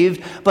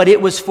believed, but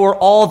it was for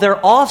all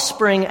their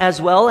offspring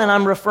as well, and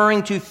I'm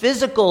referring to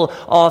physical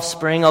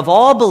offspring of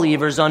all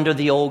believers under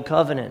the Old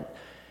Covenant.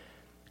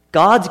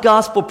 God's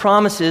gospel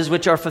promises,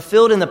 which are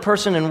fulfilled in the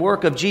person and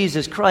work of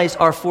Jesus Christ,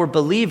 are for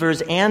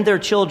believers and their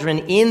children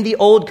in the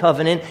Old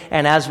Covenant,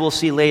 and as we'll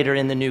see later,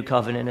 in the New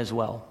Covenant as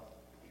well.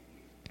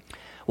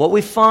 What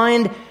we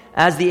find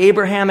as the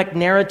Abrahamic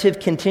narrative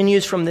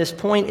continues from this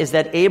point is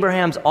that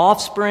Abraham's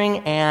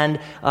offspring and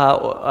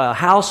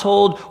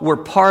household were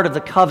part of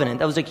the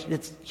covenant.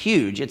 It's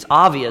huge. It's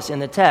obvious in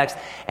the text.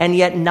 And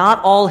yet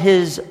not all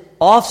his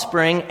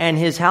offspring and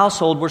his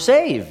household were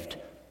saved,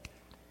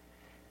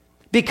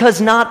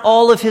 because not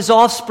all of his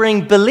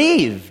offspring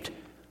believed.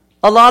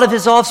 A lot of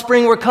his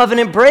offspring were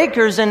covenant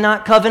breakers and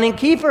not covenant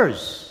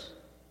keepers.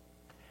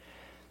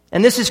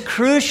 And this is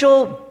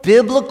crucial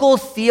biblical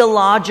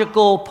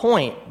theological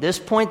point, this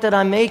point that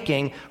I'm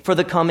making for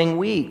the coming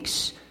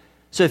weeks.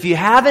 So if you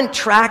haven't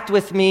tracked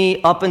with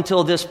me up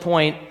until this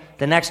point,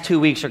 the next 2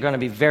 weeks are going to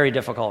be very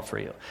difficult for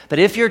you. But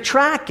if you're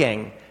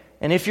tracking,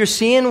 and if you're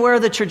seeing where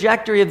the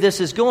trajectory of this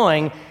is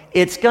going,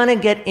 it's going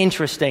to get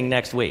interesting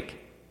next week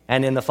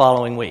and in the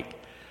following week.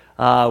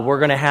 We're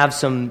going to have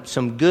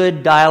some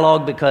good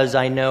dialogue, because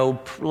I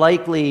know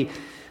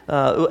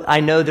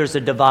there's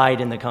a divide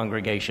in the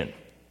congregation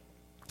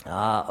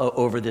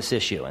over this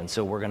issue, and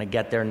so we're going to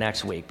get there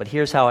next week. But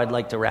here's how I'd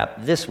like to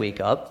wrap this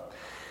week up.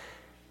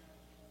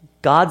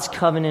 God's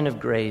covenant of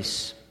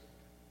grace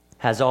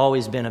has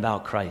always been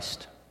about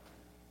Christ,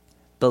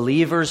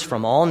 believers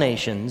from all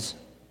nations,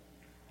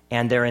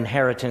 and their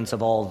inheritance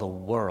of all the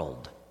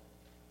world.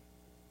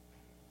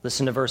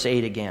 Listen to verse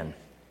 8 again.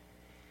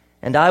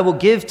 And I will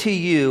give to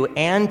you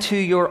and to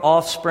your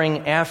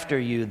offspring after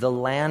you the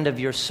land of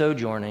your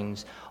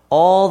sojournings,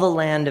 all the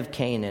land of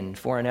Canaan,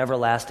 for an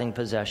everlasting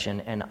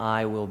possession, and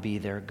I will be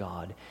their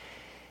God.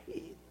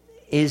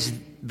 Is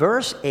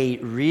verse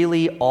 8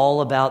 really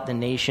all about the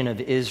nation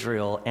of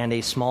Israel and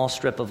a small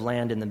strip of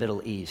land in the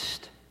Middle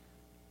East?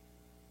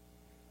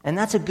 And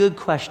that's a good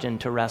question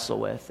to wrestle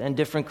with, and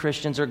different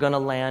Christians are going to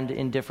land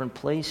in different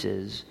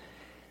places.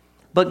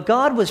 But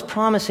God was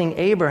promising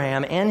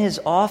Abraham and his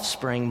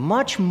offspring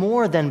much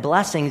more than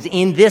blessings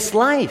in this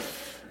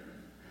life.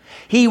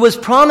 He was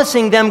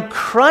promising them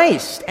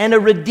Christ and a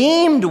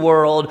redeemed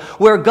world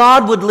where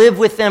God would live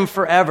with them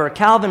forever.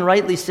 Calvin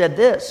rightly said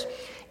this: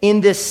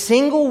 in this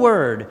single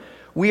word,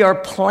 we are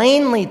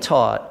plainly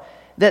taught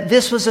that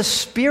this was a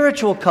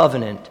spiritual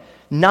covenant,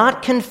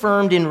 not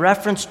confirmed in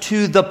reference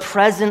to the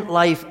present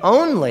life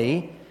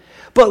only,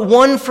 but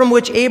one from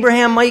which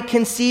Abraham might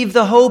conceive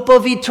the hope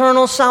of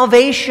eternal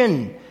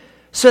salvation,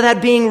 so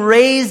that being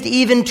raised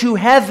even to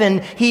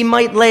heaven, he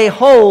might lay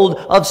hold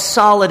of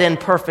solid and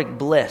perfect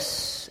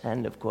bliss.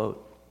 End of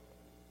quote.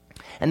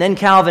 And then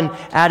Calvin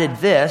added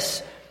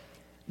this: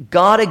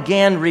 God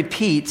again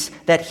repeats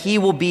that he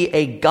will be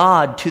a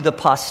God to the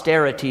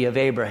posterity of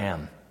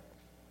Abraham,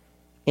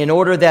 in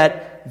order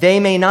that they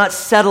may not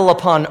settle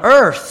upon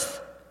earth,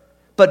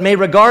 but may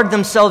regard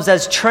themselves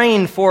as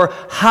trained for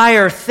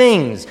higher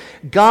things.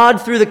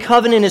 God, through the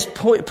covenant, is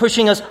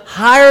pushing us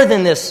higher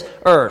than this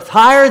earth,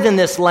 higher than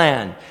this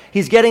land.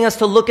 He's getting us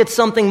to look at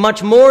something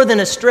much more than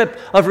a strip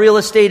of real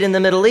estate in the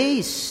Middle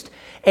East.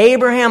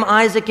 Abraham,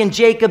 Isaac, and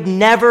Jacob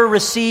never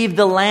received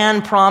the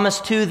land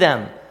promised to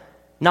them.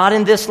 Not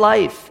in this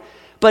life.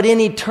 But in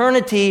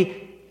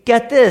eternity,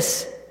 get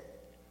this,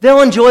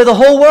 they'll enjoy the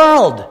whole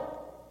world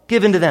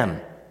given to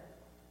them.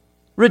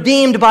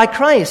 Redeemed by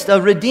Christ,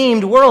 a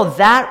redeemed world,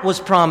 that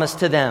was promised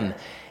to them.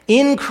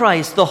 In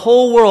Christ, the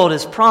whole world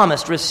is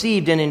promised,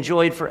 received, and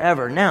enjoyed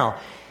forever. Now,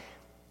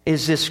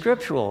 is this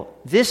scriptural?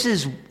 This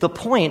is the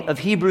point of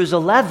Hebrews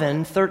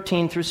 11,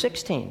 13 through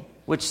 16,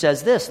 which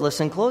says this.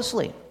 Listen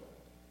closely.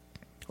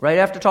 Right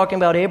after talking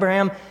about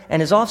Abraham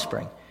and his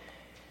offspring.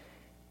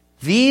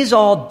 These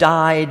all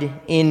died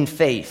in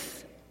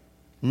faith,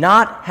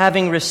 not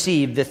having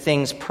received the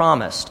things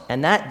promised.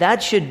 And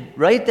that should,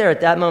 right there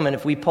at that moment,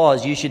 if we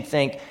pause, you should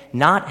think,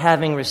 not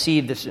having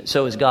received this,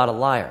 so is God a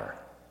liar?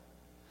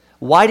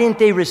 Why didn't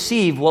they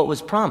receive what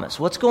was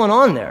promised? What's going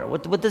on there?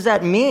 What does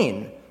that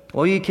mean?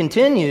 Well, he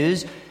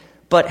continues,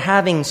 but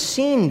having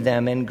seen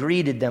them and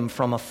greeted them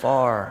from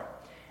afar,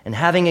 and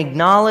having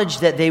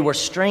acknowledged that they were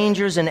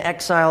strangers and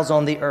exiles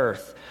on the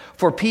earth.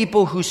 For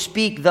people who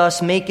speak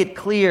thus make it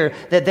clear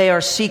that they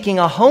are seeking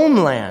a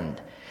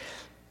homeland.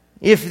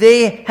 If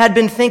they had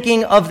been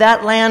thinking of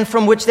that land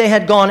from which they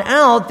had gone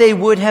out, they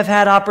would have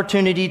had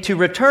opportunity to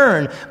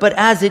return. But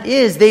as it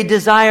is, they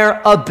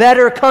desire a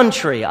better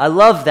country. I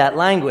love that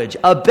language.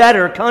 A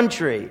better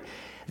country.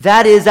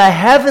 That is a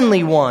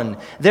heavenly one.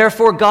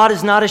 Therefore, God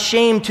is not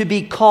ashamed to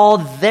be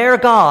called their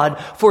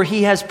God, for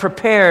he has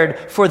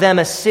prepared for them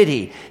a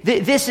city.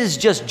 This is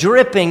just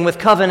dripping with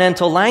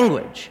covenantal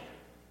language.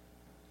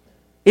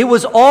 It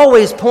was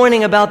always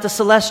pointing about the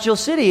celestial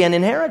city and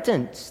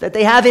inheritance that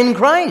they have in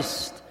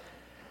Christ.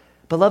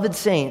 Beloved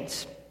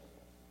saints,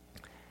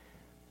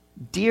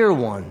 dear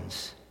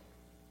ones,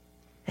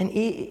 and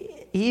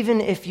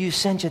even if you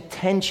sense a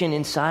tension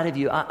inside of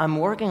you, I'm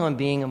working on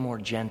being a more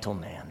gentle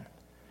man.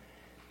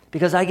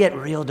 Because I get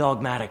real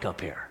dogmatic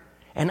up here.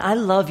 And I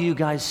love you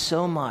guys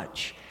so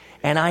much.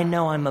 And I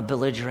know I'm a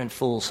belligerent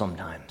fool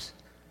sometimes.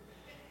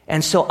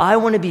 And so I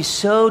want to be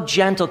so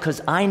gentle because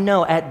I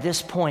know at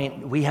this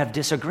point we have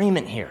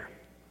disagreement here.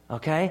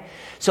 Okay?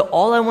 So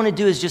all I want to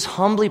do is just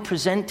humbly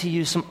present to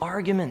you some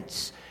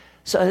arguments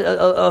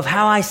of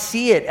how I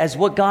see it as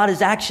what God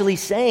is actually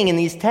saying in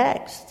these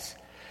texts.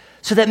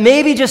 So that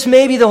maybe, just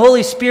maybe, the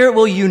Holy Spirit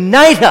will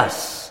unite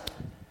us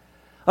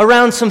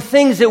around some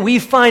things that we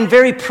find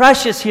very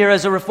precious here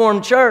as a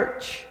Reformed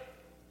church.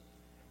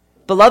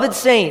 Beloved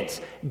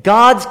saints,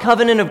 God's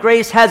covenant of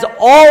grace has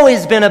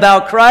always been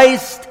about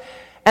Christ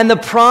and the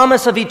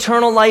promise of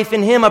eternal life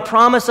in him, a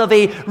promise of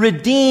a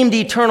redeemed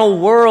eternal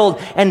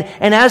world. And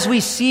as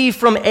we see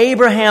from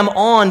Abraham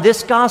on,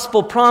 this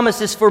gospel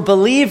promise is for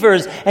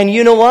believers. And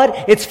you know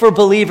what? It's for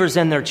believers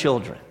and their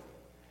children.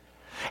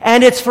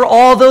 And it's for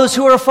all those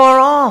who are far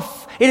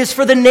off. It is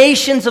for the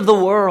nations of the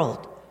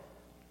world.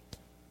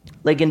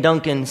 Lakin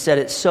Duncan said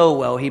it so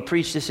well. He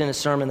preached this in a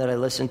sermon that I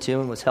listened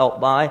to and was helped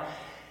by.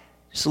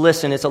 Just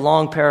listen, it's a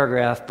long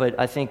paragraph, but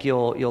I think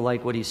you'll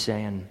like what he's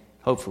saying.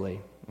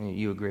 Hopefully,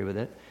 you agree with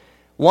it.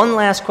 One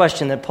last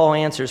question that Paul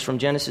answers from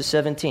Genesis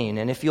 17,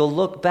 and if you'll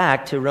look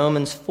back to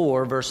Romans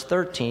 4, verse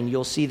 13,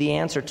 you'll see the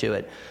answer to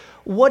it.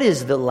 What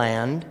is the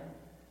land?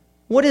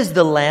 What is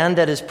the land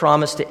that is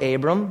promised to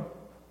Abram?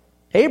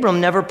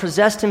 Abram never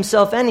possessed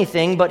himself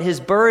anything but his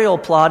burial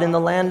plot in the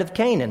land of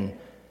Canaan.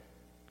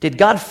 Did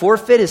God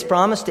forfeit his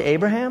promise to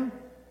Abraham?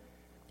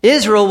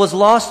 Israel was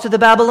lost to the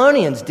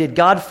Babylonians. Did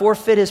God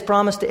forfeit his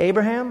promise to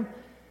Abraham?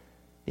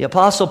 The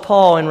Apostle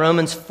Paul in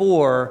Romans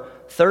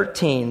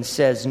 4:13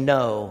 says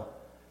no.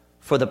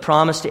 for the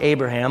promise to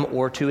Abraham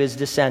or to his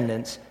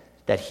descendants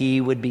that he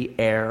would be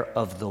heir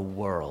of the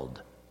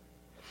world.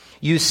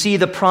 You see,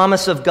 the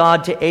promise of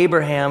God to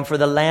Abraham for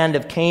the land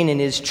of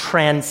Canaan is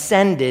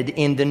transcended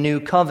in the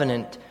new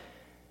covenant.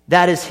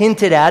 That is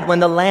hinted at when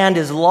the land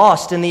is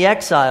lost in the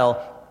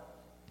exile.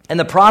 And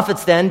the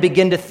prophets then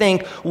begin to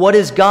think, what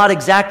is God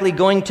exactly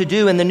going to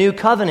do in the new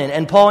covenant?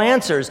 And Paul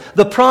answers,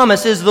 the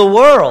promise is the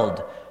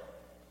world,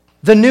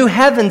 the new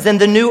heavens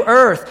and the new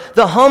earth.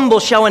 The humble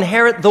shall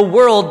inherit the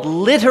world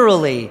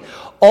literally.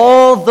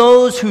 All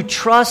those who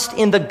trust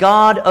in the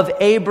God of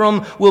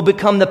Abram will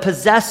become the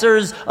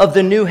possessors of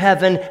the new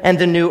heaven and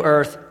the new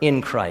earth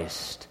in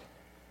Christ.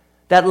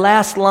 That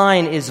last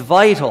line is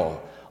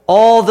vital.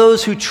 All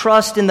those who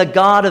trust in the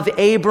God of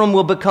Abram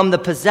will become the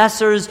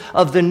possessors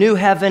of the new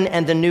heaven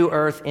and the new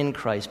earth in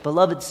Christ.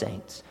 Beloved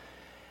saints,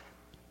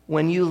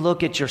 when you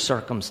look at your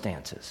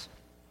circumstances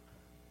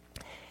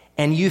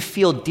and you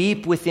feel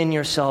deep within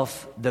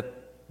yourself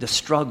the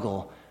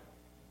struggle,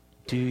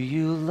 do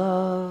you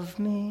love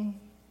me?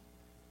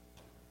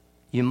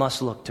 You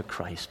must look to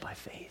Christ by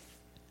faith,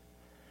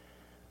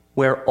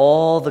 where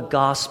all the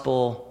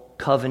gospel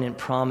covenant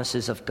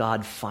promises of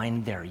God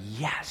find their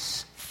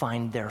yes,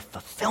 find their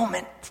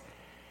fulfillment.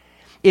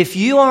 If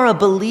you are a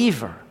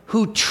believer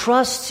who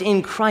trusts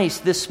in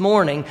Christ this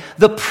morning,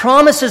 the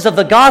promises of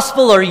the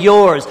gospel are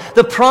yours.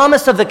 The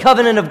promise of the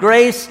covenant of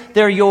grace,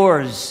 they're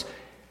yours.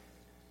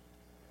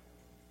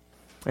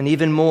 And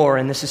even more,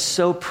 and this is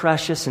so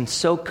precious and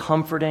so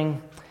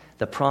comforting,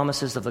 the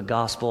promises of the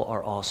gospel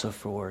are also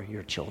for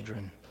your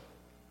children.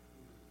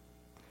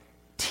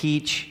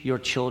 Teach your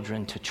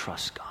children to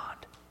trust God.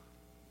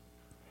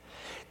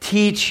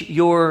 Teach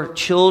your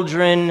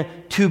children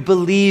to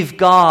believe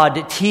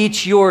God.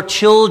 Teach your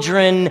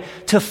children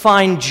to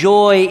find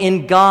joy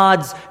in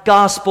God's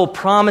gospel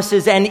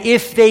promises. And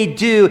if they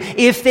do,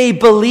 if they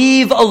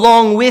believe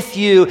along with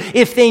you,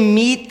 if they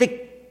meet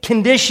the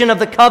condition of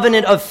the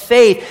covenant of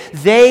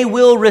faith, they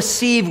will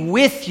receive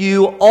with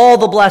you all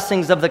the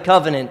blessings of the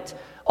covenant,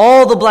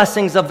 all the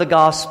blessings of the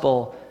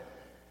gospel.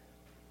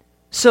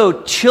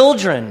 So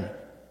children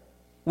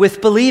with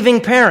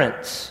believing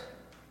parents,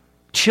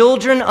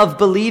 children of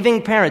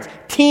believing parents,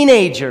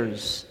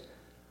 teenagers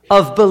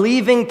of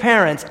believing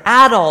parents,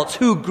 adults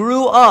who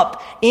grew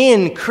up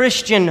in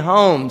Christian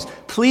homes,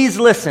 please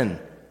listen.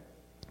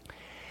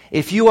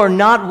 If you are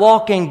not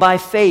walking by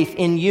faith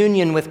in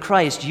union with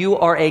Christ, you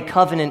are a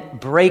covenant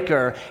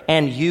breaker,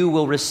 and you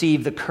will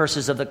receive the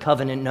curses of the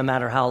covenant no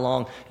matter how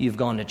long you've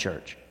gone to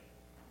church.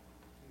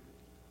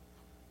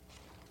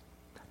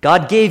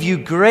 God gave you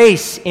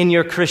grace in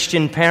your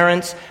Christian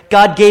parents.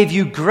 God gave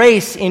you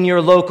grace in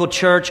your local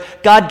church.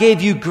 God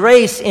gave you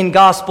grace in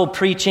gospel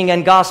preaching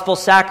and gospel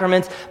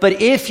sacraments. But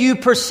if you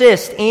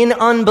persist in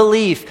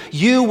unbelief,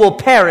 you will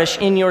perish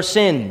in your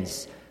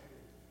sins.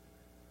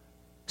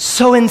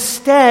 So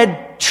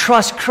instead,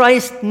 trust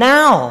Christ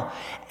now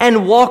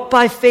and walk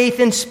by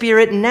faith and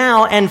spirit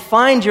now and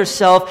find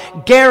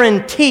yourself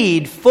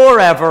guaranteed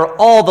forever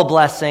all the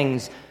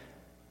blessings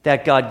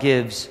that God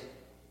gives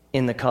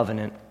in the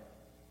covenant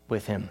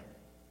with Him.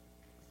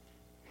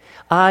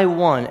 I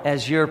want,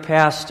 as your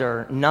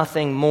pastor,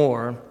 nothing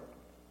more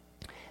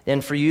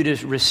than for you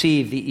to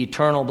receive the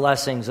eternal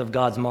blessings of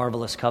God's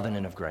marvelous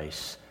covenant of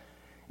grace.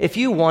 If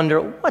you wonder,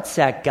 what's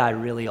that guy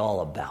really all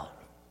about?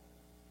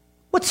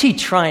 What's he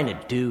trying to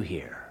do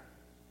here?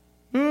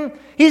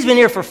 He's been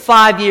here for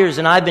 5 years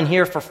and I've been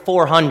here for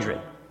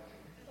 400.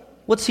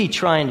 What's he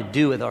trying to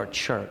do with our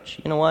church?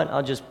 You know what?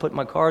 I'll just put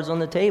my cards on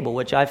the table,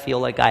 which I feel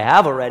like I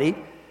have already.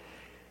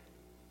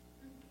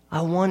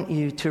 I want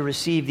you to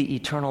receive the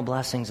eternal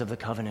blessings of the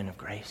covenant of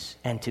grace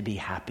and to be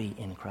happy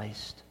in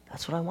Christ.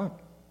 That's what I want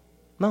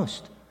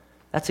most.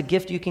 That's a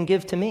gift you can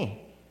give to me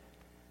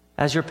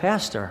as your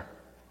pastor.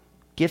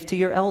 Gift to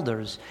your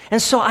elders. And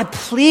so I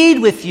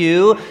plead with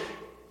you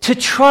to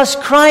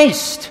trust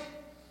Christ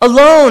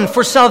alone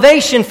for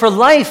salvation, for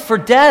life, for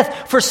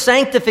death, for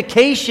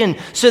sanctification,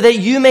 so that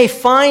you may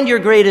find your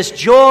greatest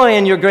joy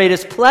and your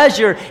greatest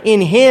pleasure in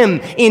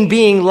Him, in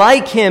being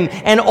like Him,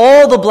 and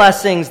all the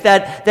blessings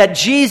that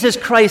Jesus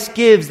Christ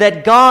gives,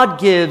 that God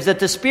gives, that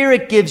the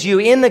Spirit gives you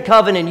in the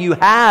covenant you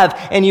have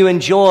and you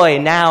enjoy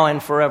now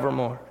and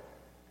forevermore.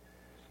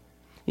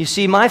 You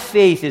see, my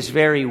faith is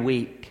very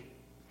weak.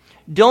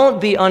 Don't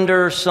be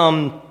under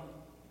some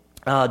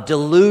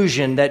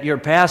delusion that your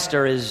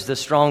pastor is the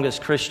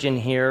strongest Christian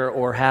here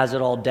or has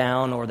it all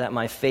down or that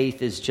my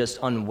faith is just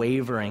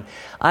unwavering.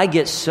 I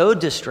get so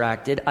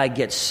distracted, I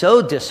get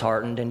so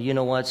disheartened, and you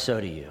know what?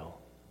 So do you.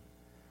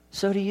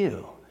 So do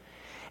you.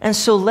 And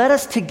so let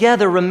us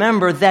together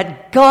remember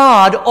that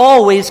God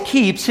always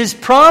keeps His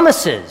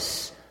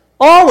promises.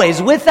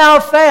 Always,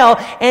 without fail.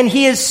 And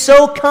He is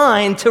so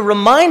kind to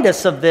remind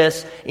us of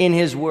this in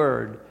His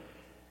Word.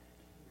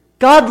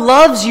 God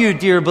loves you,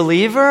 dear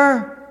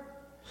believer.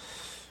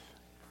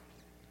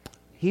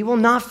 He will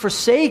not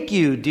forsake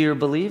you, dear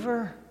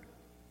believer.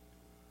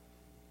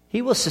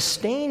 He will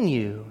sustain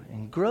you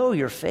and grow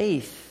your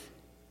faith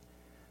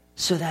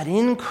so that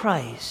in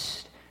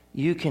Christ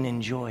you can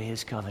enjoy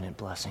His covenant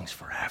blessings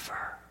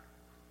forever.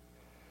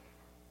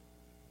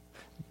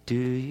 do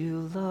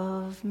you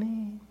love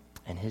me?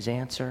 And his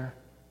answer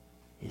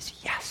is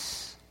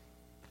yes.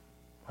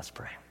 Let's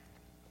pray.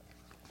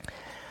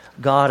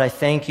 God, I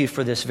thank you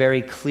for this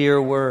very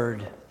clear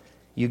word.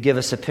 You give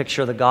us a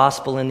picture of the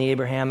gospel in the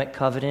Abrahamic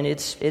covenant.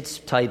 It's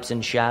types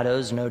and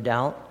shadows, no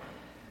doubt.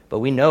 But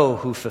we know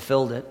who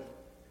fulfilled it.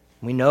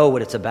 We know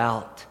what it's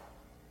about.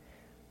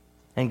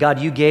 And God,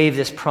 you gave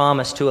this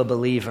promise to a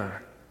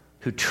believer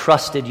who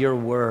trusted your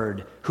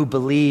word, who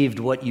believed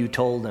what you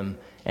told him.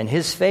 And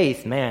his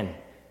faith, man,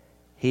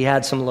 he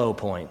had some low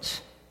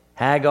points.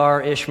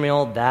 Hagar,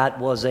 Ishmael, that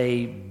was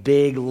a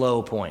big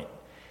low point.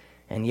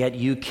 And yet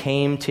you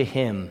came to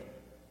him.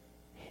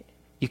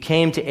 You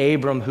came to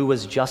Abram, who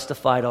was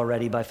justified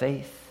already by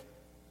faith.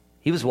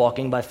 He was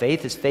walking by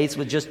faith. His faith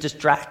was just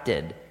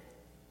distracted.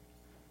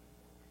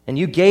 And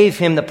you gave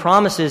him the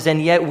promises,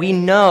 and yet we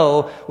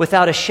know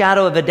without a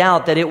shadow of a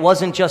doubt that it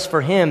wasn't just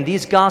for him.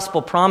 These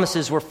gospel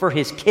promises were for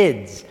his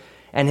kids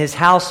and his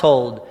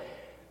household.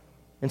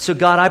 And so,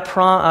 God,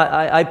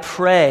 I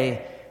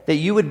pray that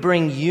you would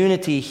bring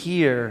unity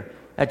here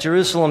at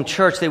Jerusalem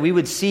Church, that we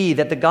would see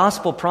that the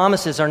gospel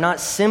promises are not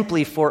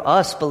simply for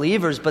us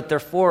believers, but they're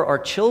for our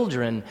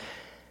children,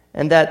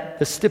 and that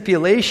the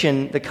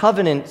stipulation, the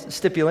covenant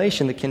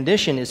stipulation, the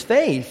condition is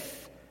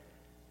faith.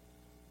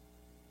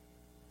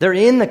 They're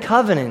in the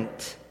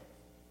covenant.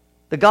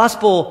 The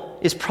gospel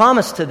is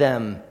promised to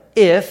them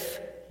if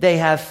they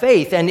have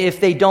faith, and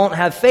if they don't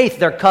have faith,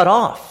 they're cut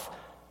off,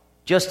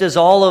 just as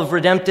all of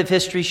redemptive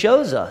history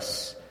shows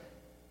us.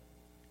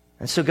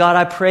 And so, God,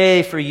 I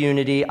pray for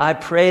unity. I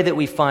pray that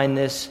we find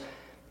this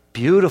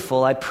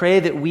beautiful. I pray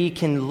that we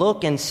can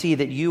look and see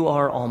that you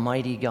are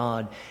Almighty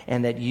God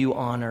and that you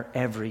honor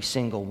every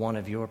single one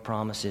of your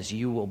promises.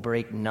 You will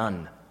break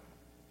none.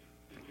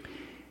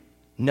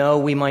 No,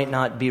 we might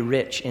not be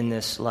rich in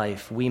this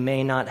life. We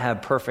may not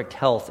have perfect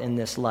health in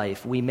this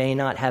life. We may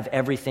not have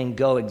everything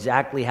go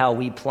exactly how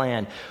we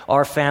planned.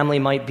 Our family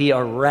might be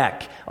a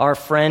wreck. Our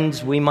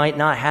friends, we might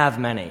not have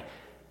many.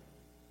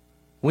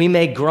 We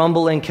may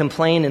grumble and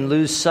complain and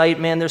lose sight.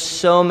 Man, there's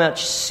so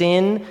much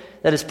sin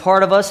that is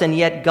part of us, and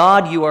yet,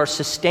 God, you are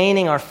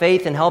sustaining our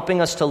faith and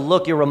helping us to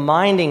look. You're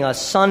reminding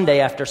us Sunday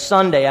after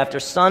Sunday after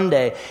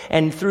Sunday,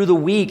 and through the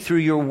week, through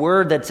your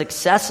word that's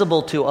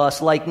accessible to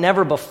us like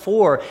never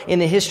before in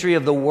the history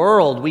of the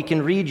world. We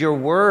can read your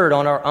word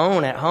on our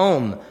own at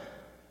home.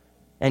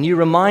 And you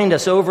remind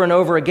us over and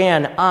over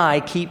again, I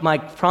keep my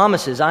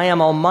promises. I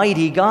am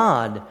Almighty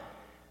God.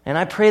 And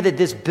I pray that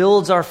this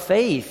builds our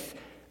faith,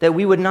 that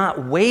we would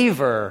not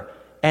waver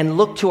and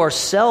look to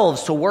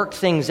ourselves to work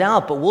things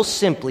out, but we'll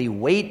simply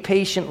wait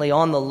patiently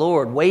on the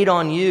Lord, wait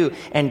on you,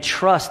 and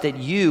trust that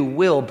you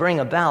will bring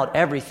about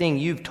everything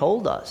you've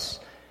told us.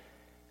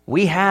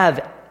 We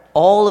have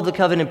all of the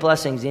covenant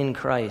blessings in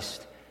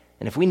Christ.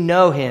 And if we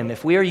know him,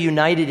 if we are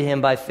united to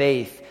him by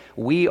faith,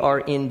 we are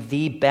in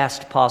the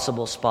best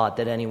possible spot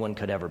that anyone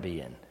could ever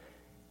be in.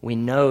 We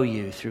know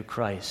you through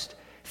Christ.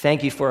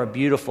 Thank you for our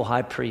beautiful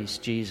high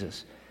priest,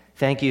 Jesus.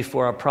 Thank you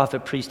for our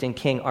prophet, priest, and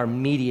king, our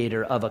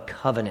mediator of a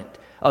covenant,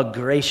 a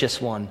gracious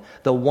one,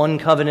 the one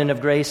covenant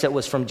of grace that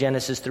was from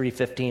Genesis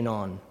 3:15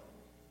 on.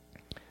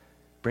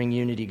 Bring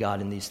unity, God,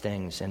 in these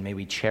things, and may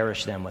we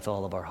cherish them with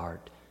all of our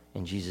heart.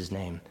 In Jesus'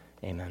 name,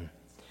 amen.